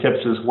pointed leaf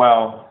tips as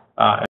well,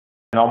 and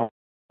almost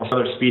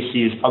other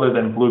species other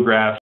than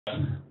bluegrass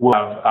will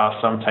have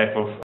some type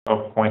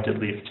of pointed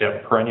leaf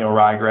tip. Perennial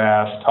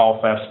ryegrass,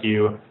 tall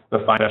fescue, the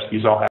fine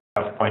fescues all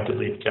have pointed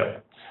leaf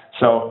tip.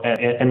 So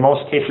in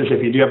most cases,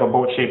 if you do have a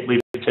boat-shaped leaf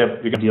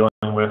tip, you're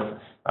dealing with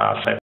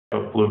some type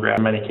of bluegrass.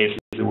 In many cases,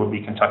 it would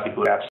be Kentucky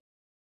bluegrass.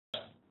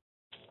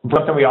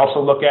 Something we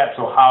also look at,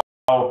 so how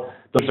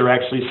those are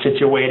actually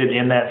situated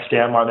in that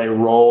stem. Are they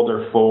rolled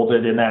or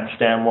folded in that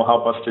stem will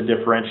help us to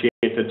differentiate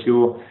the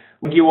two.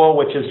 Ligule,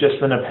 which is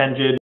just an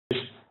appendage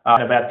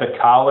kind of at the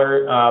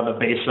collar, the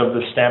base of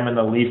the stem and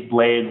the leaf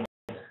blade.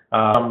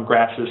 Some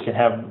grasses can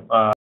have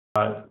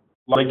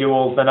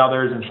ligules than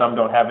others, and some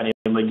don't have any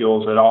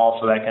ligules at all,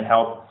 so that can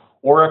help.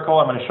 Auricle,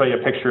 I'm going to show you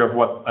a picture of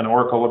what an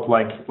auricle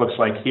looks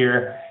like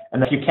here.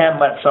 And if you can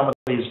let some of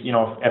these,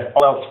 if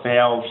all else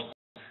fails,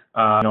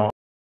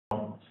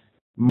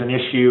 an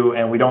issue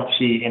and we don't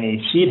see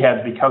any seed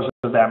heads because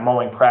of that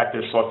mowing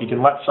practice. So if you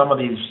can let some of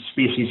these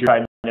species you're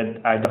trying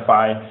to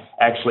identify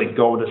actually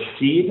go to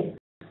seed, it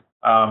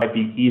might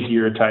be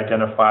easier to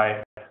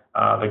identify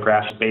the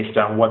grass based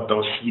on what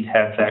those seed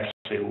heads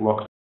actually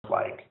look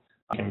like.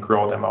 You can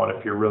grow them out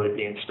if you're really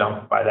being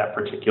stumped by that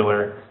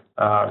particular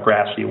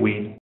grassy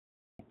weed.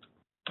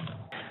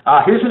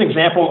 Here's an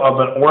example of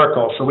an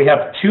auricle. So we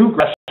have two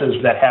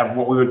grasses that have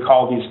what we would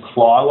call these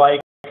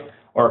claw-like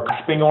or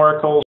clasping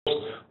auricles.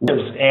 This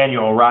is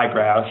annual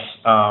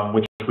ryegrass,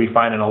 which we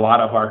find in a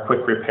lot of our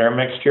quick repair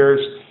mixtures.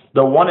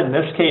 The one in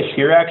this case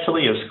here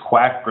actually is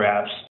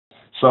quackgrass.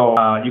 So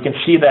you can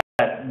see that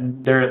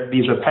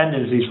these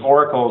appendages, these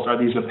auricles, are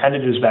these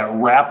appendages that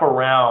wrap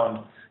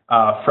around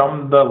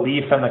from the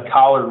leaf and the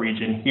collar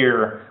region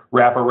here,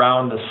 wrap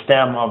around the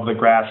stem of the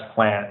grass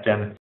plant.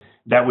 And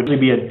that would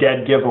be a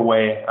dead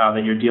giveaway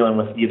that you're dealing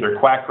with either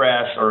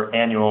quackgrass or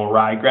annual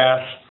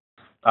ryegrass.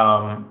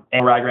 Annual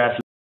ryegrass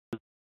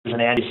is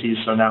an annual,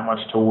 so not much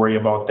to worry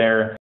about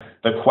there.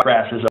 The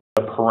quackgrass is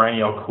a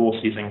perennial cool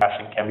season grass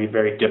and can be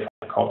very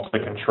difficult to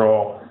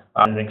control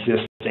on an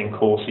existing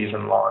cool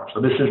season lawn. So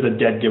this is the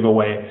dead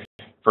giveaway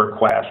for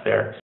quackgrass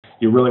there.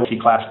 You really won't see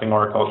clasping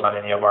auricles on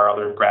any of our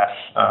other grass,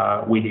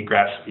 weedy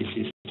grass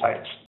species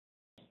types.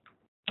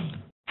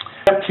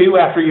 Step two,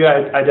 after you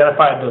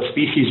identify the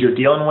species you're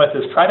dealing with,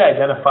 is try to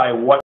identify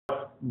what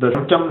the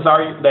symptoms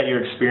are that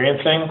you're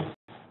experiencing.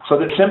 So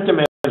the symptom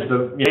is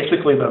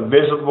basically the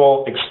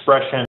visible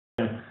expression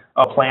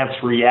of plant's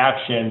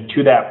reaction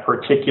to that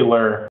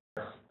particular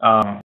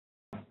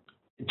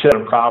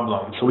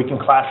problem. So we can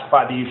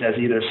classify these as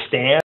either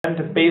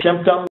stand-based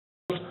symptoms,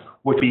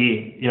 which would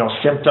be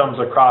symptoms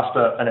across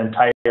an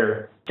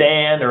entire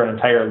stand or an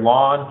entire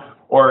lawn,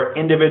 or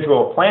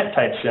individual plant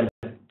type symptoms.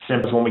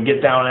 When we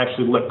get down and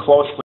actually look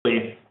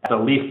closely at the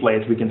leaf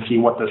blades, we can see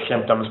what the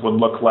symptoms would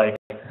look like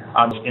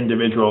on those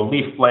individual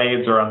leaf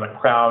blades or on the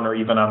crown or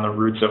even on the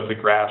roots of the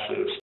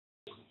grasses.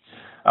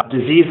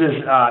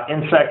 Diseases,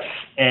 insects,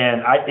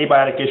 and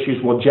abiotic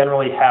issues will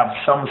generally have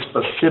some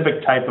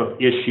specific type of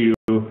issue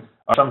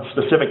or some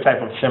specific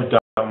type of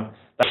symptom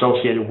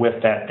associated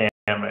with that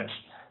damage.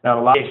 Now, in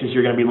a lot of cases,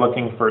 you're going to be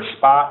looking for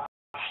spots.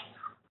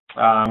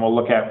 We'll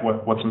look at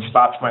what some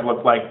spots might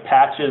look like.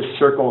 Patches,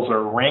 circles,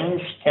 or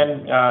rings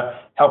can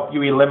help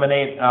you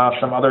eliminate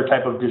some other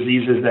type of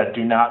diseases that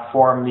do not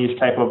form these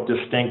type of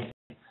distinct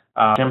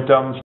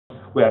symptoms.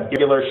 We have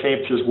irregular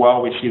shapes as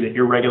well. We see the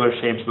irregular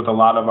shapes with a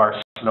lot of our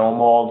snow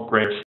mold,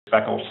 gray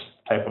speckles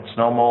type of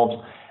snow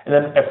molds. And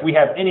then if we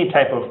have any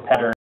type of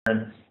pattern,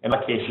 in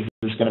that cases,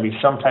 there's going to be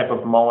some type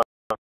of mowing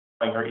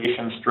or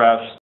irrigation stress.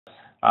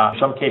 In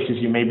some cases,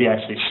 you may be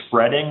actually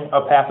spreading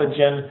a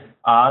pathogen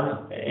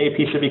on a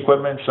piece of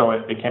equipment, so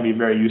it can be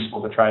very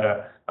useful to try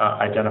to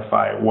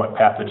identify what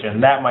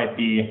pathogen that might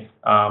be,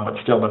 but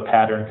still the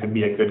pattern could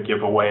be a good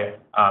giveaway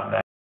on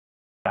that.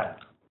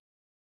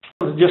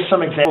 Just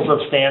some examples of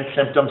stand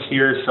symptoms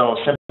here. So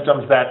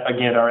symptoms that,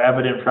 again, are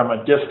evident from a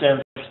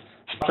distance.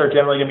 Spots are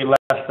generally going to be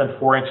less than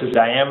 4 inches in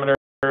diameter.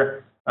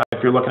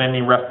 If you're looking at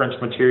any reference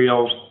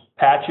materials,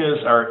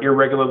 patches are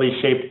irregularly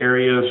shaped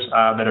areas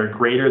that are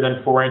greater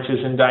than 4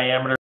 inches in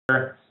diameter.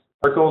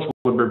 Circles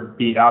would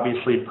be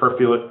obviously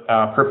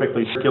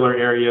perfectly circular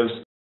areas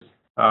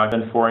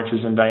than 4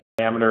 inches in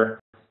diameter.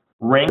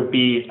 Ring would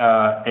be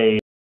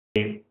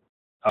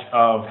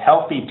of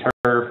healthy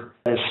turf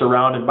that is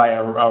surrounded by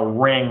a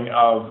ring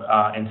of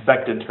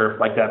infected turf,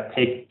 like that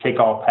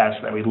take-all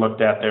patch that we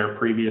looked at there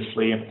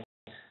previously.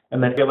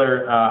 And then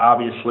irregular,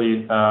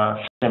 obviously,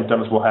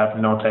 symptoms will have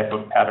no type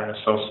of pattern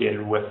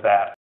associated with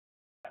that.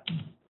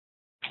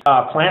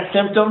 Plant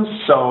symptoms,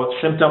 so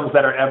symptoms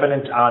that are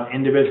evident on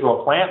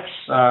individual plants.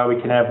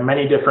 We can have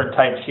many different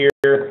types here.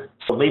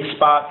 So leaf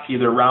spots,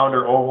 either round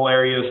or oval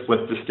areas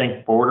with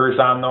distinct borders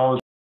on those.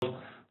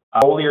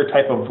 Foliar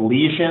type of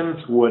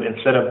lesions would,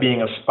 instead of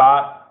being a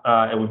spot,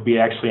 it would be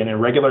actually an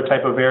irregular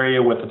type of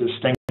area with a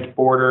distinct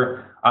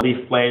border on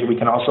leaf blade. We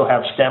can also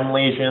have stem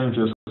lesions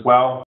as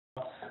well.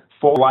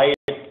 Full light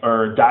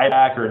or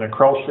dieback or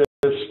necrosis.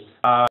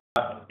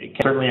 It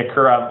can certainly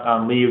occur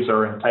on leaves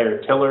or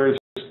entire tillers,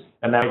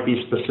 and that might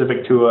be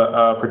specific to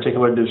a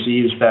particular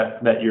disease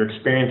that you're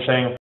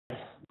experiencing.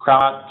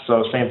 Crown rot,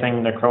 so same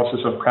thing, necrosis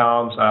of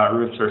crowns,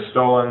 roots or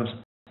stolons,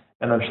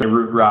 and then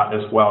root rot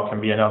as well can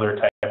be another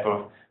type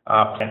of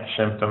plant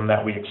symptom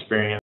that we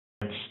experience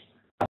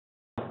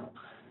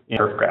in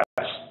turf grass.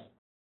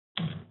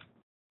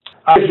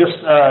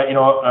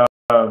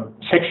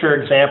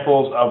 Picture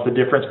examples of the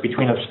difference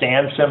between a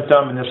stand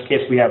symptom. In this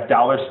case, we have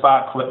dollar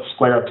spot,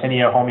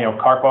 Sclerotinia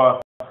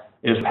homeocarpa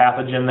is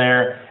pathogen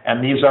there,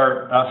 and these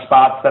are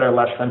spots that are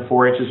less than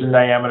 4 inches in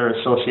diameter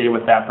associated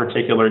with that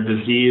particular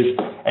disease.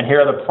 And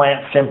here are the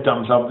plant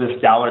symptoms of this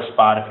dollar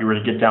spot. If you were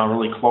to get down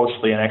really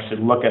closely and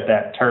actually look at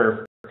that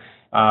turf,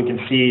 you can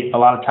see a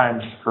lot of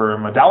times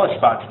from a dollar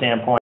spot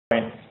standpoint,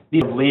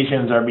 these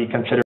lesions are be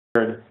considered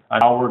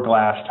an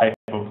hourglass type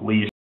of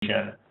lesion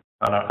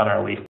on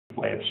our leaf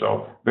blade.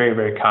 So very,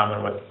 very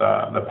common with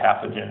the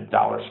pathogen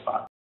dollar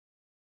spot.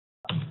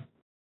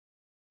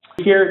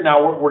 Here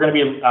now we're going to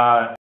be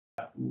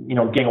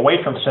getting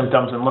away from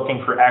symptoms and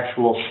looking for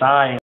actual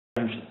signs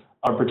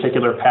of a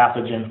particular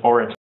pathogen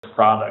or its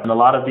product. And a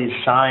lot of these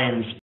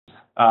signs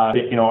are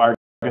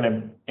going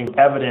to include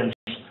evidence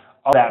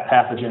of that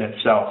pathogen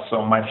itself. So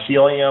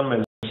mycelium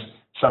is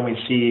something we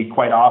see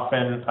quite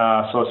often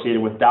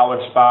associated with dollar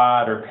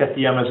spot, or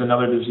pythium is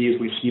another disease.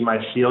 We see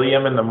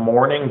mycelium in the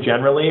morning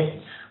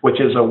generally, which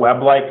is a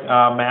web-like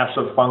mass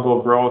of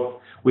fungal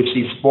growth. We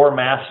see spore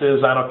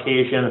masses on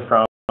occasion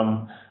from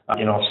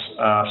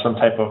some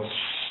type of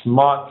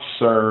smuts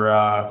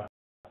or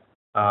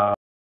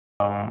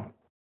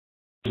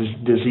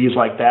disease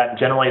like that.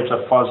 Generally, it's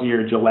a fuzzy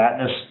or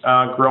gelatinous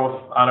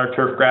growth on our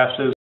turf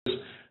grasses.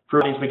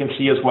 Fruities we can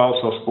see as well,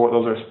 so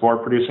those are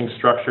spore-producing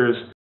structures.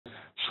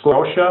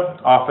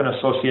 Sclerotia, often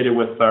associated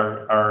with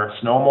our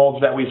snow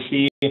molds that we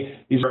see.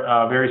 These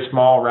are very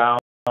small, round.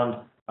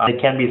 They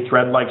can be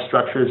thread-like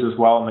structures as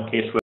well in the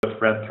case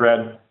with red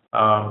thread.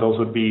 Those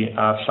would be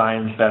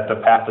signs that the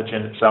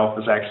pathogen itself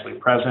is actually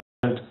present.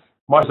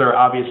 Most are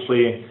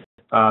obviously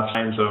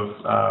signs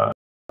of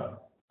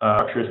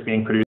structures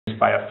being produced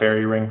by a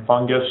fairy ring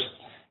fungus.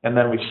 And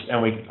then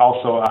we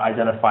also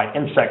identify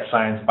insect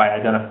signs by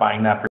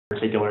identifying that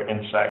particular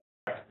insect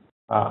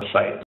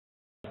site.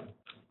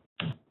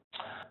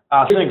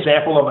 Here's an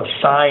example of a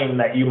sign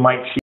that you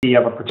might see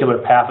of a particular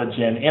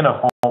pathogen in a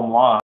home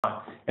lawn.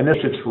 In this,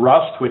 it's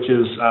rust, which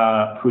is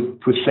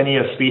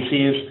Puccinia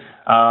species.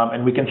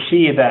 And we can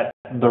see that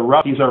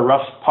these are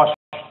rust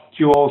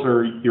pustules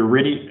or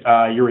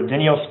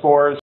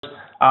uridinospores.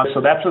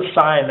 So that's a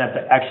sign that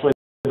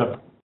the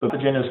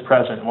pathogen is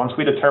present. Once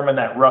we determine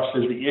that rust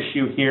is the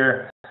issue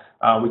here,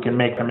 we can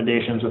make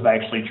recommendations of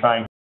actually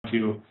trying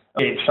to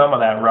mitigate some of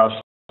that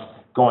rust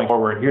going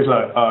forward. Here's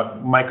a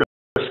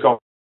microscope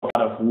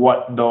of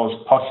what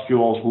those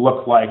pustules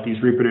look like,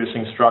 these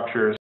reproducing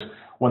structures,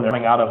 when they're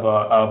coming out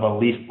of a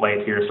leaf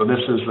blade here. So this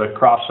is the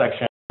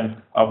cross-section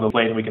of the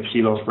blade, and we can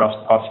see those rust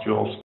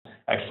pustules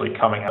actually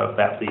coming out of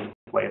that leaf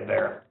blade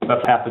there.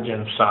 That's a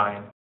pathogen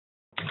sign.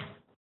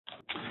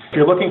 If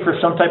you're looking for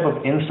some type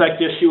of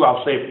insect issue,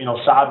 I'll say,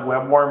 sod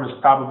webworm is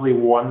probably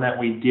one that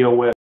we deal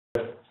with,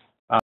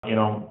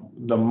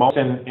 the most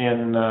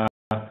in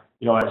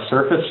as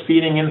surface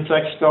feeding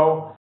insects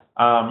go.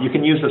 You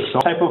can use a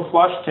soap type of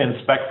flush to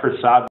inspect for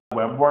sod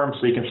webworm.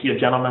 So you can see a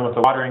gentleman with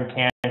a watering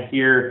can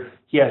here.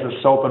 He has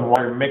a soap and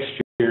water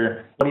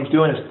mixture. What he's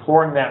doing is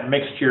pouring that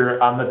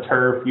mixture on the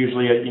turf.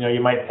 Usually,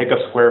 you might pick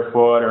a square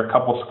foot or a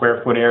couple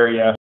square foot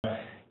area.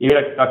 You get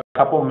a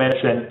couple minutes,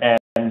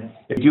 and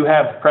if you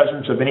have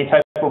presence of any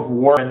type of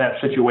worm in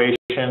that situation,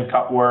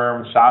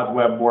 cutworm, sod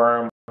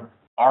webworm,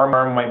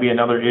 armworm might be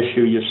another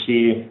issue you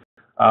see.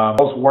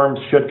 Those worms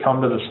should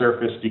come to the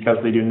surface because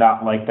they do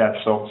not like that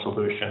soap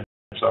solution.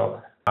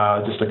 So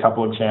just a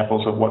couple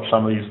examples of what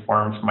some of these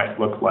worms might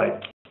look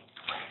like.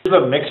 Here's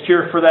a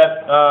mixture for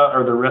that,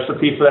 or the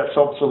recipe for that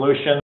soap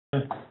solution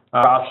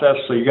process.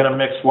 So you're going to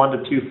mix 1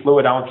 to 2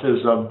 fluid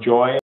ounces of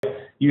joy.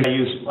 You can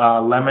use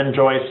lemon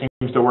joy,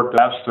 seems to work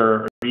best,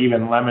 or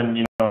even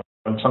lemon,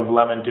 some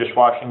lemon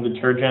dishwashing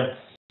detergent.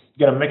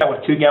 You're going to mix that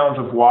with 2 gallons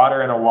of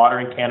water in a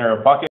watering can or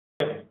a bucket.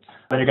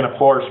 Then you're going to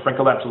pour or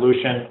sprinkle that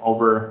solution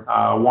over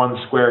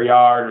 1 square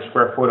yard or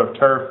square foot of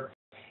turf.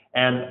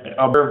 And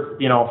observe,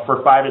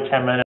 for 5 to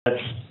 10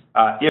 minutes,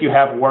 if you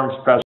have worms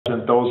present,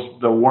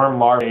 the worm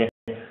larvae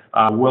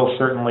will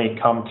certainly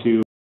come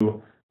to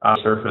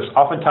surface.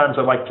 Oftentimes,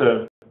 I like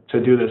to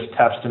do this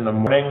test in the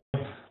morning. A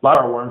lot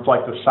of our worms,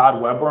 like the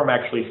sod webworm,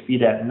 actually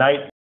feed at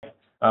night.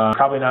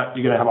 Probably not,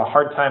 you're going to have a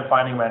hard time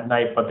finding them at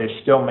night, but they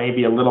still may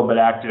be a little bit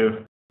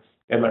active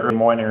in the early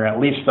morning, or at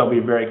least they'll be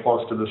very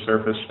close to the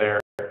surface there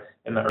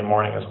in the early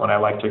morning is when I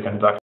like to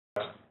conduct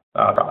the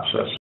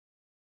process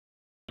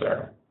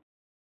there.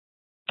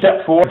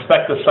 Step 4,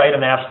 inspect the site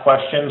and ask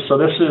questions. So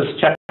this is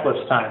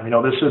checklist time.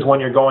 This is when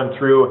you're going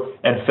through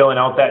and filling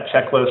out that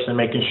checklist and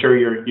making sure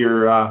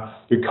you're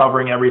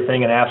covering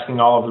everything and asking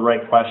all of the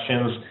right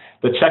questions.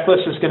 The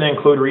checklist is going to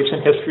include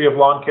recent history of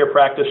lawn care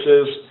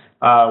practices,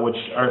 which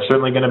are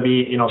certainly going to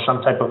be,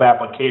 some type of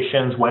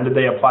applications. When did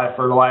they apply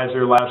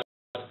fertilizer last?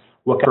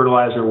 What kind of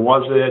fertilizer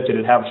was it? Did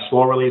it have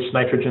slow-release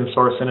nitrogen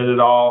source in it at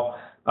all?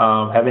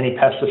 Have any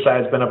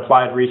pesticides been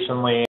applied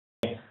recently?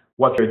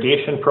 What's the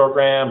irrigation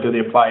program? Do they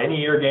apply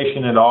any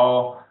irrigation at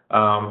all?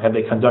 Have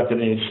they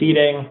conducted any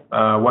seeding?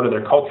 What are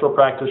their cultural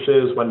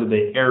practices? When did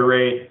they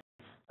aerate?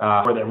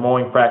 What are their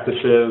mowing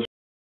practices?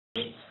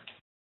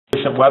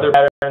 Recent weather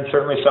patterns,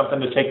 certainly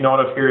something to take note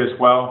of here as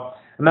well.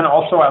 And then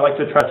also I like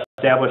to try to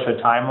establish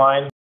a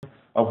timeline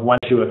of when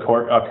it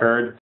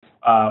occurred.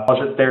 Was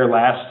it there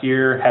last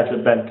year? Has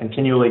it been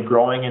continually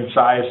growing in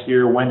size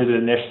here? When did it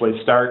initially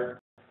start?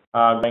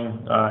 Has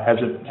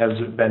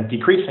it been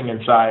decreasing in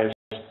size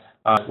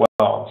as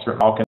well?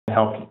 Certainly all can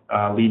help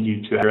lead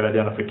you to accurate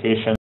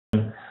identification.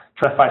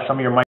 Try to find some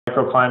of your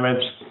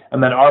microclimates.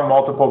 And then are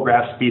multiple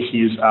grass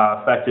species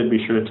affected?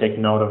 Be sure to take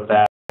note of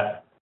that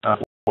as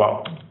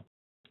well.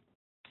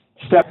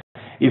 Step,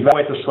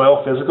 evaluate the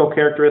soil physical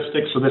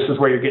characteristics. So this is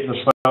where you're getting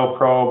the soil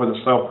probe or the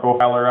soil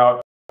profiler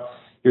out.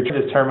 You're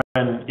trying to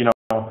determine,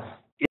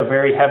 if a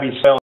very heavy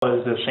soil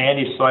is a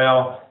sandy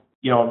soil,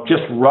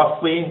 just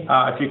roughly,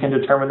 if you can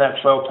determine that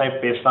soil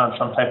type based on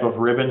some type of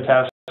ribbon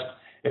test.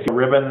 If your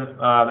ribbon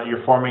that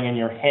you're forming in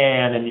your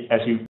hand, and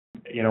as you,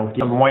 get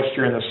some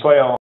moisture in the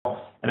soil,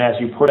 and as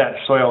you put that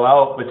soil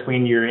out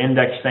between your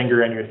index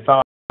finger and your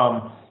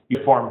thumb,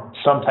 you form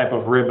some type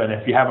of ribbon.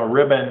 If you have a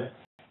ribbon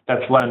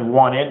that's less than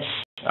 1 inch,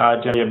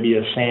 generally it'd be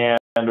a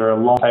sand or a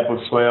loam type of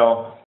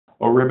soil.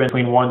 A ribbon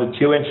between 1 to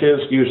 2 inches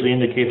usually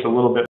indicates a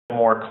little bit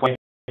more clay.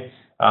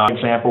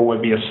 Example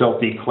would be a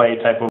silty clay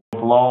type of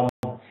loam.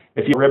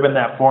 If you have a ribbon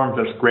that forms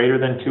that's greater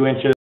than 2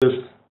 inches,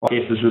 in most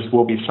cases this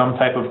will be some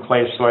type of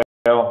clay soil.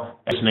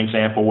 As an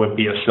example would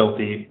be a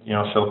silty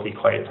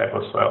clay type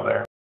of soil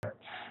there.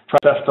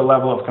 Test the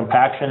level of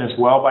compaction as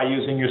well by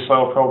using your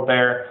soil probe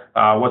there.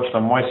 What's the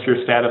moisture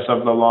status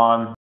of the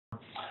lawn?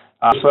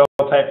 Soil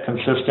type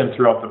consistent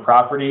throughout the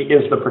property.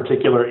 Is the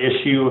particular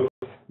issue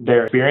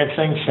they're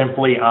experiencing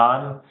simply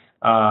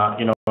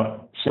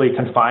simply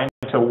confined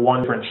to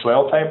one different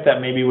soil type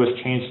that maybe was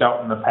changed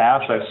out in the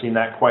past? I've seen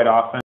that quite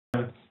often.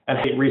 And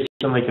they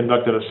recently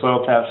conducted a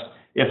soil test.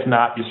 If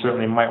not, you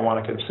certainly might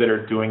want to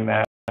consider doing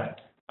that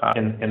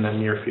in the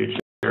near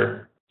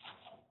future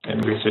in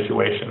every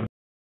situation.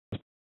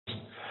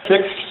 6,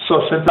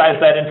 so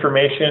synthesize that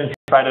information,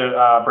 try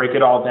to break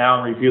it all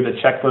down, review the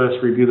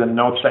checklist, review the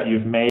notes that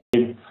you've made,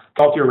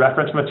 consult your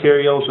reference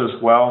materials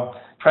as well.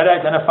 Try to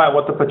identify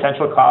what the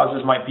potential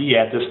causes might be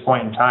at this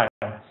point in time.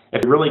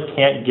 If you really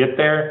can't get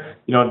there,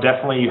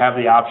 definitely you have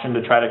the option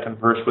to try to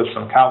converse with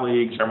some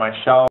colleagues or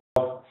myself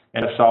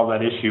and to solve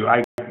that issue.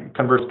 I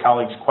converse with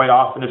colleagues quite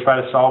often to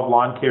try to solve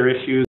lawn care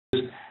issues.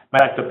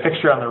 Matter of fact, the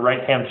picture on the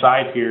right-hand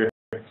side here,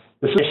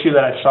 this is an issue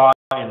that I saw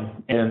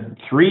in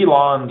 3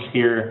 lawns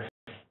here.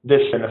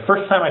 And the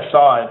first time I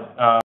saw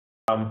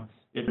it,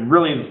 it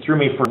really threw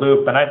me for a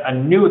loop. And I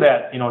knew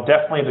that,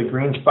 definitely the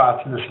green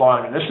spots in this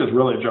lawn, and this is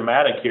really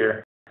dramatic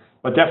here,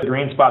 but definitely the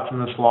green spots in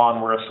this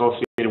lawn were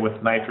associated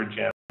with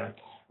nitrogen.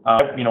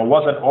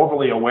 Wasn't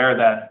overly aware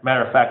that,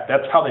 matter of fact,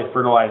 that's how they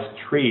fertilize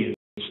trees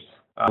in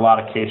a lot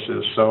of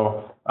cases.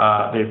 So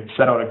they've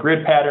set out a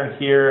grid pattern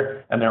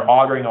here, and they're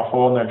augering a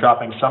hole, and they're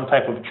dropping some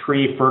type of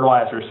tree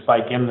fertilizer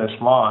spike in this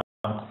lawn.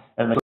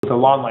 And with a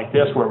lawn like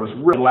this, where it was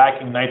really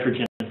lacking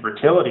nitrogen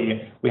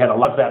fertility, we had a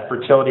lot of that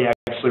fertility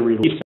actually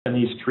released in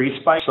these tree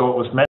spikes. So it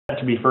was meant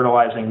to be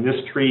fertilizing this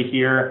tree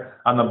here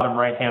on the bottom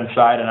right-hand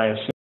side, and I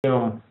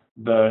assume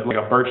like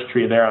a birch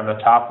tree there on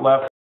the top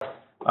left.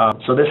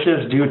 So this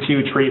is due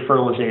to tree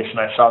fertilization.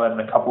 I saw that in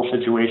a couple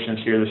situations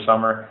here this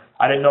summer.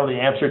 I didn't know the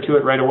answer to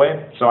it right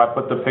away, so I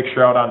put the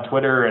picture out on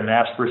Twitter and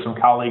asked for some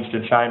colleagues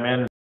to chime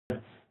in.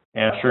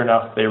 And sure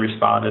enough, they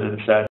responded and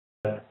said,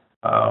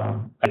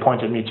 they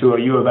pointed me to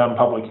a U of M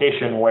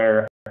publication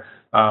where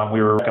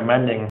we were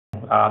recommending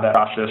that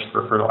process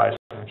for fertilizing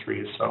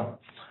trees. So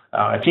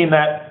I've seen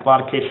that. In a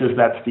lot of cases,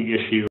 that's the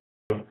issue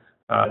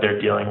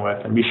they're dealing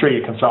with. And be sure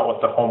you consult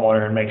with the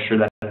homeowner and make sure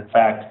that, in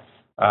fact,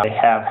 they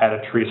have had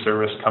a tree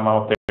service come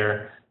out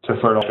there to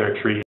fertilize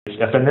their trees.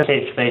 If in this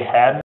case they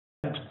hadn't,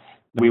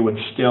 we would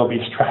still be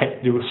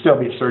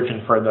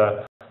searching for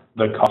the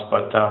cause,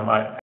 but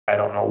I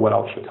don't know what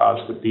else the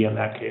cause would be in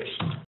that case.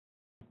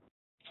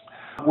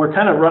 We're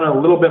kind of running a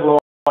little bit low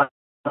on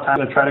time. I'm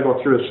going to try to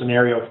go through a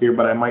scenario here,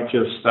 but I might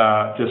just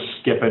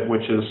skip it,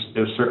 which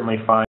is certainly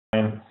fine.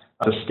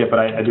 I'll just skip it.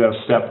 I do have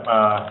a step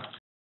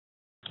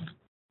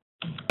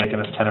taking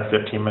us 10 or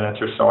 15 minutes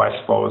or so, I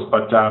suppose.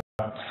 But a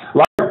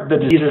lot of the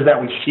diseases that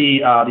we see,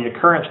 the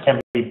occurrence can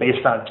be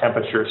based on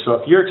temperature. So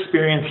if you're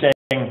experiencing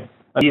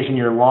a disease in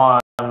your lawn,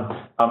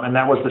 and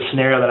that was the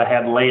scenario that I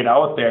had laid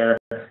out there,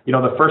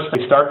 the first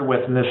thing I started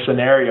with in this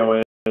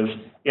scenario is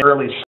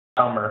early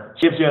summer.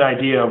 It gives you an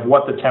idea of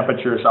what the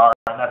temperatures are,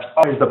 and that's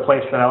always the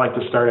place that I like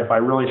to start if I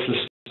really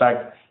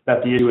suspect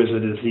that the issue is a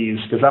disease.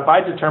 Because if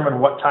I determine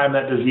what time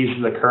that disease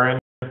is occurring,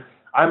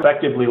 I'm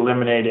effectively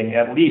eliminating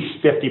at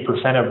least 50%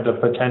 of the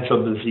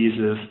potential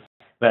diseases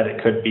that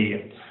it could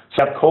be.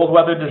 So you have cold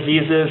weather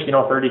diseases,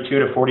 32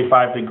 to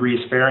 45 degrees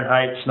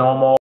Fahrenheit,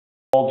 snow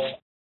mold,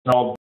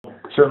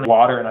 certainly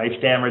water and ice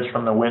damage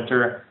from the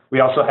winter. We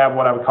also have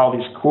what I would call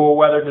these cool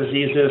weather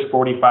diseases,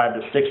 45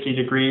 to 60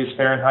 degrees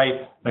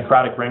Fahrenheit,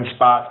 necrotic ring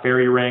spot,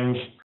 fairy rings,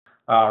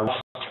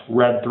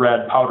 red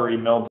thread, powdery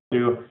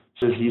mildew,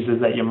 diseases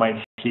that you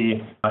might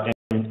see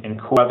in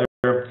cool weather.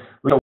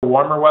 With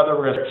warmer weather,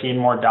 we're going to start seeing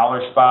more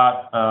dollar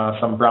spot,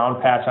 some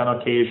brown patch on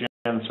occasion,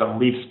 some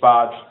leaf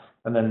spots,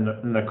 and then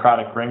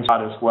necrotic ring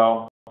spot as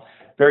well.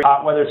 Very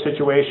hot weather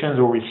situations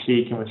where we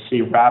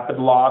see rapid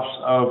loss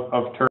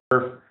of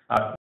turf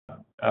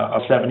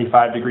of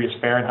 75 degrees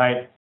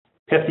Fahrenheit.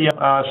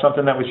 Pythium,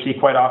 something that we see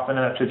quite often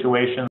in that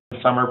situation,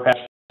 summer patch,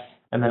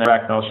 and then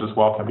arachnosis as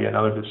well can be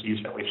another disease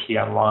that we see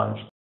on lawns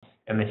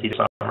in the heat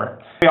of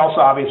summer. We also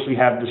obviously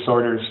have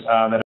disorders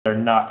that are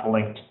not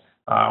linked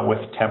with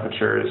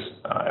temperatures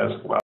as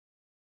well.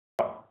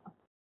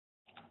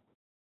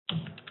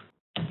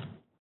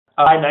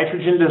 High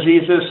nitrogen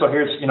diseases. So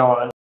here's,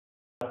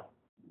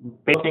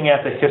 looking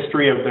at the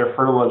history of their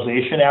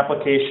fertilization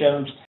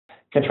applications,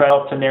 can try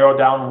to narrow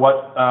down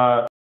what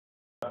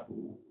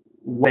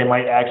they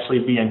might actually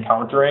be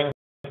encountering.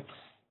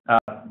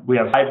 We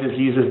have 5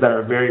 diseases that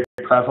are very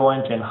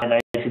prevalent in high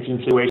nitrogen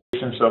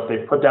situations. So if they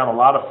put down a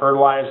lot of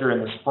fertilizer in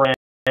the spring,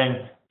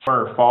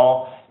 summer, or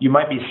fall, you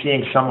might be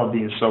seeing some of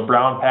these. So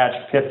brown patch,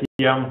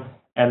 pythium,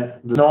 and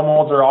the snow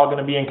molds are all going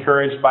to be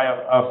encouraged by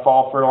a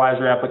fall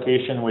fertilizer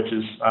application, which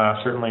is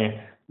certainly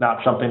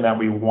not something that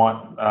we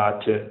want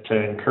to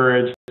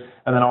encourage.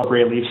 And then also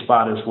gray leaf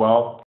spot as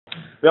well.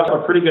 We also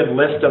have a pretty good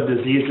list of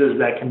diseases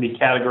that can be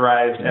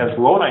categorized as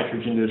low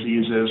nitrogen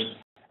diseases,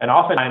 and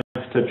oftentimes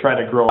to try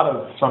to grow out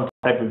of some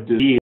type of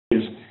disease,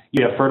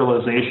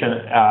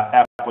 fertilization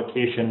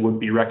application would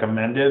be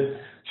recommended.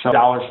 So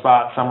dollar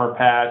spot, summer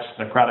patch,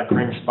 necrotic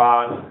ring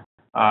spot,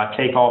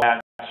 take-all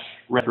patch,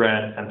 red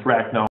thread,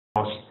 anthracnose,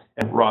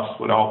 and rust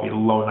would all be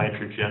low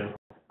nitrogen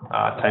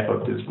type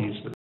of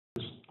diseases.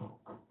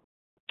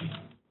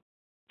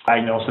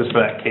 Diagnosis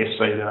for that case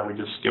study that we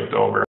just skipped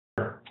over.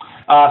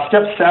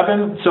 Step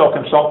 7, so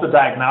consult the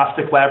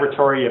diagnostic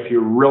laboratory if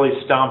you're really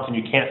stumped and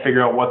you can't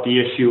figure out what the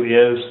issue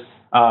is.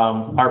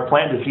 Our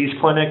plant disease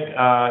clinic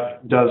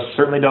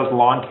certainly does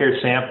lawn care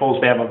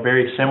samples. They have a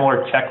very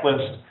similar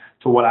checklist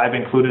to what I've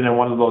included in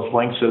one of those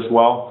links as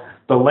well.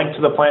 The link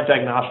to the plant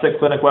diagnostic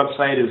clinic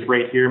website is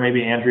right here.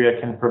 Maybe Andrea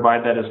can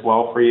provide that as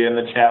well for you in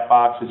the chat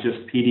box. It's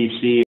just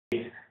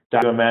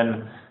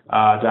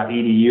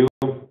pdc.umn.edu.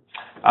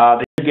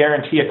 They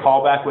guarantee a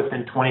callback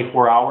within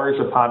 24 hours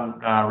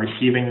upon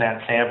receiving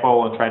that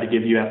sample and try to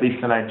give you at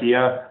least an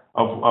idea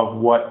of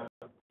what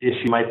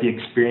issue you might be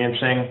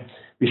experiencing.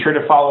 Be sure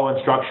to follow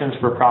instructions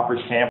for proper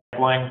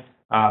sampling.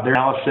 Their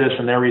analysis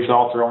and their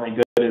results are only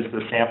good as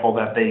the sample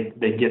that they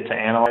get to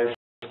analyze.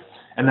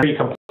 And then you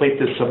complete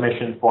the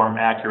submission form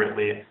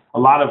accurately. A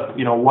lot of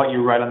what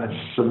you write on the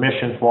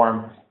submission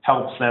form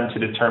helps them to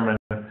determine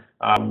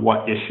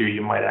what issue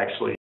you might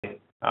actually be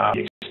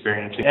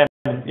experiencing.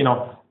 And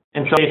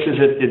in some cases,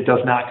 it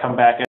does not come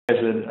back as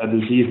a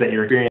disease that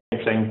you're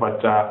experiencing,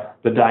 but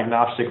the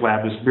diagnostic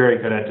lab is very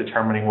good at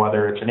determining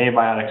whether it's an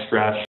abiotic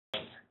stress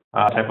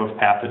type of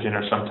pathogen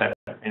or some type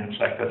of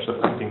insect that's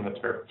affecting the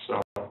turf.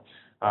 So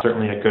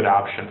certainly a good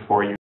option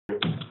for you.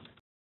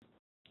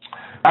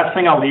 Last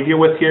thing I'll leave you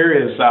with here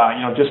is,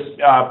 just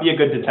be a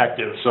good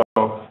detective. So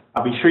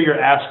be sure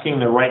you're asking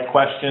the right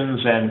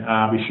questions and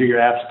be sure you're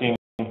asking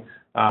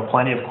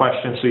plenty of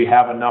questions so you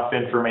have enough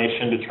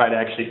information to try to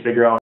actually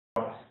figure out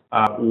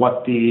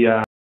what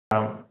the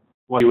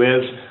issue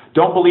is.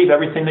 Don't believe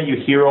everything that you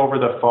hear over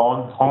the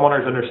phone.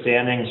 Homeowners'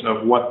 understandings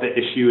of what the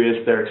issue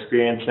is they're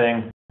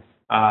experiencing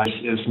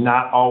is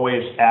not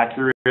always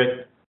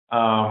accurate.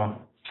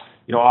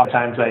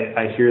 Oftentimes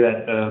I hear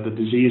that the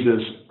disease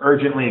is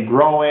urgently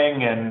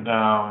growing and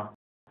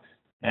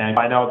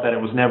find out that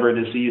it was never a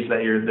disease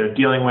that they're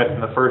dealing with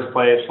in the first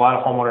place. A lot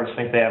of homeowners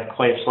think they have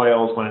clay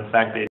soils when in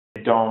fact they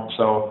don't.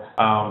 So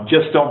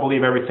just don't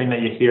believe everything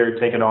that you hear.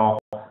 Take it all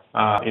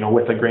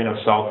with a grain of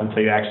salt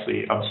until you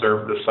actually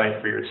observe the site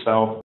for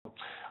yourself.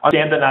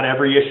 Understand that not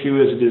every issue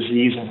is a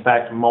disease. In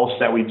fact, most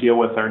that we deal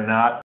with are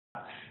not.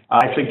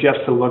 I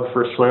suggest to look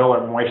for soil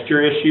or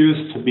moisture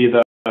issues to be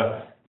the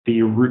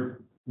root,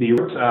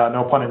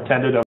 no pun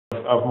intended,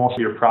 of most of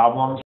your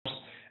problems.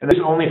 And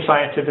there's only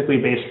scientifically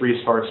based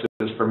resources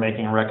for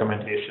making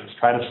recommendations.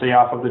 Try to stay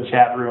off of the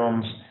chat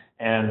rooms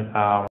and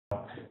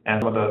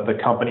the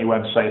company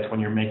websites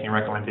when you're making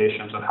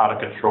recommendations on how to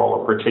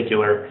control a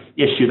particular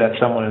issue that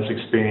someone is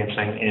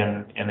experiencing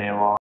in a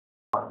lawn.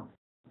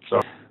 So,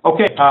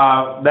 okay,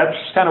 that's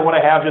kind of what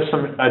I have, just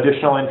some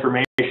additional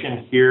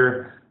information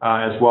here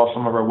as well,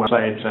 some of our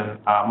websites and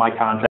my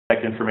contact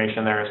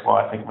information there as well.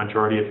 I think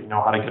majority of you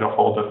know how to get a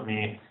hold of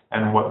me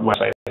and what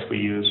websites we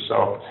use.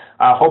 So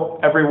I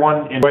hope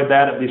everyone enjoyed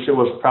that. At least it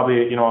was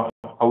probably,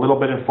 a little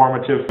bit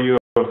informative for you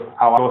of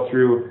how I go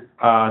through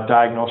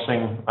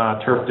diagnosing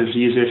turf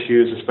disease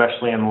issues,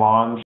 especially in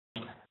lawns.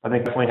 I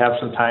think definitely have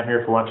some time here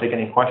if you want to take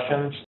any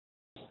questions.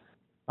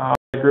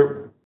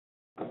 Group.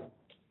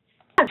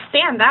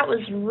 Sam, that was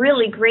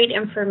really great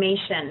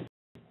information.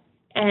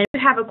 And if you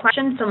have a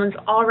question someone's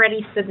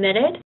already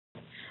submitted,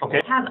 okay.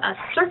 I have a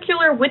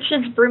circular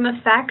witch's broom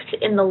effect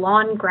in the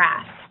lawn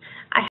grass.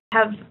 I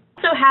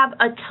also have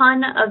a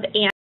ton of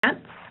ants.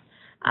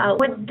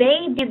 Would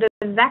they be the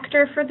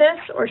vector for this,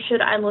 or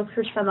should I look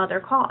for some other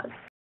cause?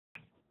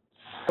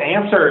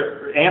 Ants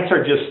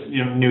are just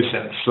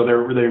nuisance, so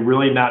they're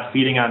really not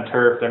feeding on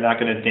turf. They're not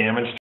going to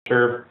damage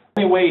turf.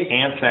 The only way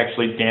ants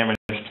actually damage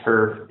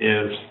turf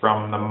is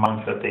from the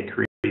mounds that they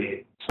create.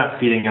 It's not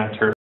feeding on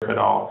turf at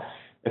all.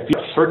 If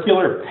you have a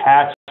circular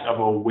patch of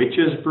a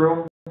witch's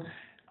broom,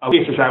 of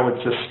cases I would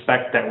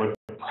suspect that would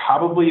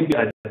probably be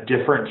a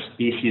different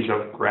species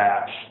of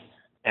grass.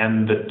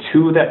 And the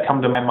two that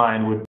come to my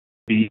mind would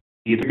be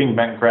either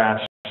bent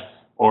grass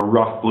or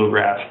rough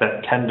bluegrass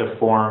that tend to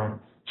form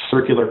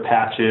circular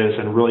patches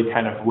and really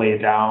kind of lay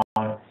down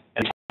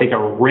and take a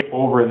rake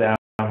over them.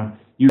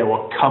 They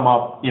will come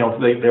up,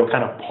 they'll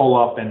kind of pull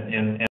up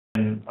in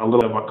a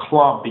little bit of a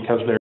clump because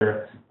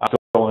they're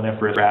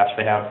stoloniferous grass.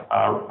 They have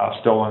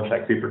stolons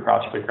that creep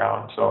across the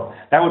ground. So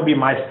that would be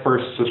my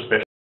first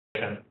suspicion.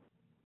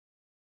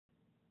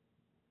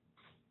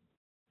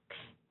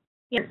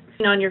 Yeah,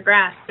 on your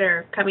grass,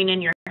 they're coming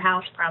in your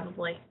house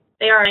probably.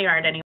 They are in the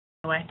yard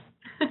anyway.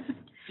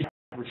 Yeah,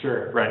 for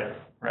sure, right.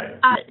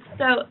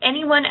 So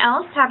anyone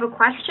else have a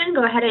question?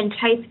 Go ahead and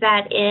type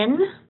that in.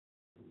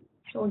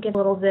 So we'll give a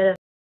little bit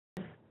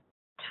of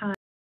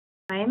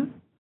time.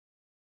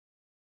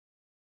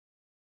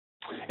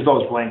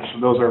 Those links,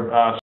 those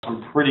are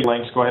some pretty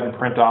links. Go ahead and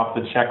print off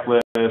the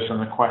checklist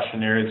and the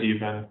questionnaires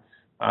even,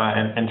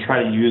 and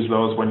try to use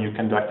those when you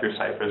conduct your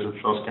site visits.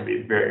 Those can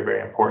be a very,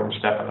 very important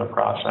step in the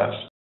process.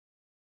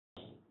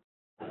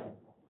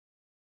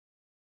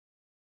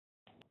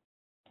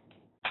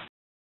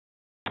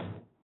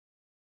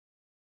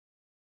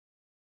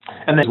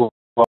 And then,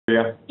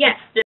 yes,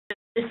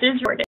 this is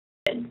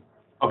recorded.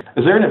 Okay.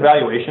 Is there an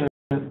evaluation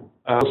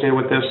associated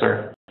with this,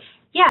 or?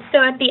 Yeah,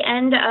 so at the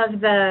end of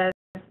the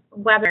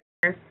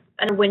webinar,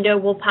 a window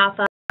will pop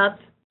up,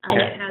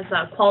 and it has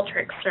a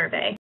Qualtrics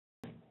survey.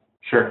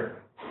 Sure.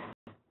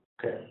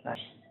 Okay, nice.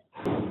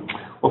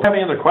 Well, if you have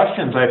any other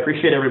questions, I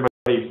appreciate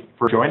everybody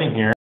for joining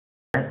here.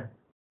 Yeah,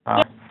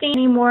 see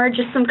any more,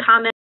 just some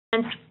comments,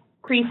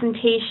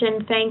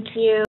 presentation, thank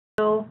you.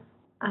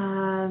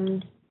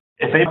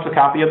 If anyone wants a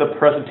copy of the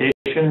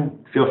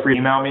presentation, feel free to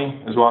email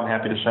me as well. I'm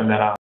happy to send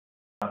that out.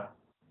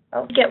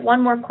 I'll get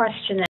one more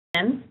question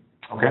in.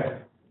 Okay.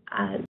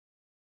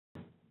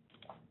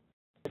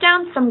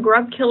 Down some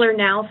grub killer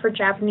now for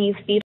Japanese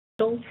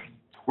beetles.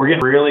 We're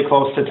getting really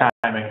close to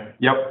timing.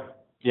 Yep.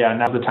 Yeah,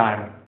 now's the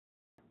time.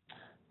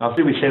 I'll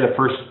see. We say the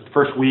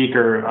first week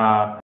or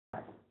of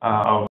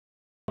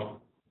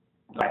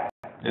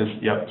is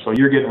yep. So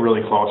you're getting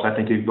really close. I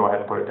think you can go ahead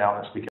and put it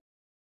down this weekend.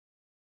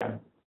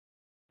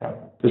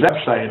 Yep. There's a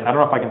website. I don't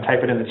know if I can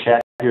type it in the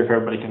chat here if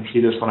everybody can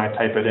see this when I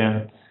type it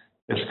in.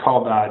 It's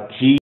called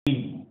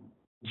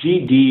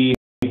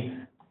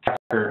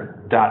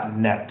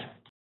gddtracker.net.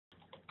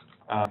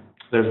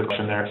 There's a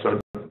question there. So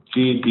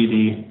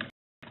gdd.net.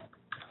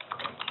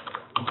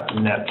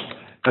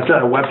 That's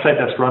a website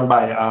that's run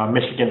by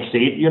Michigan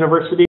State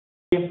University,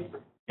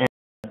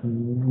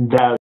 and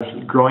does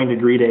growing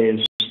degree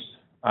day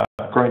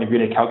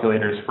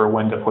calculators for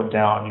when to put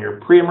down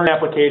your pre-emergent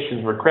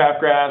applications for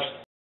crabgrass,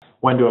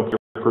 when to apply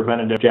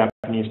preventative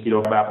Japanese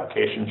beetle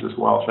applications as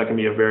well. So that can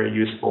be a very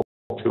useful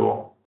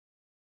tool.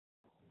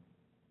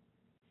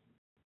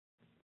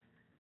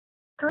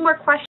 More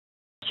questions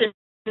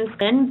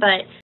in,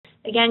 but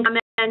again,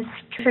 comments,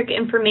 terrific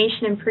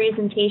information and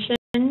presentation.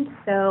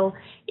 So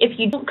if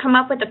you don't come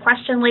up with a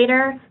question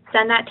later,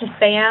 send that to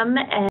Sam.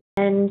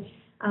 And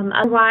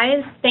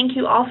otherwise, thank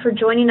you all for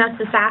joining us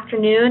this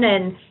afternoon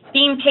and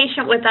being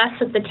patient with us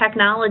with the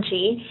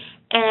technology.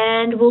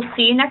 And we'll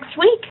see you next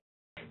week.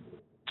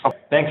 Oh,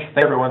 thanks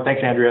everyone.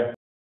 Thanks, Andrea.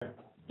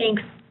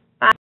 Thanks.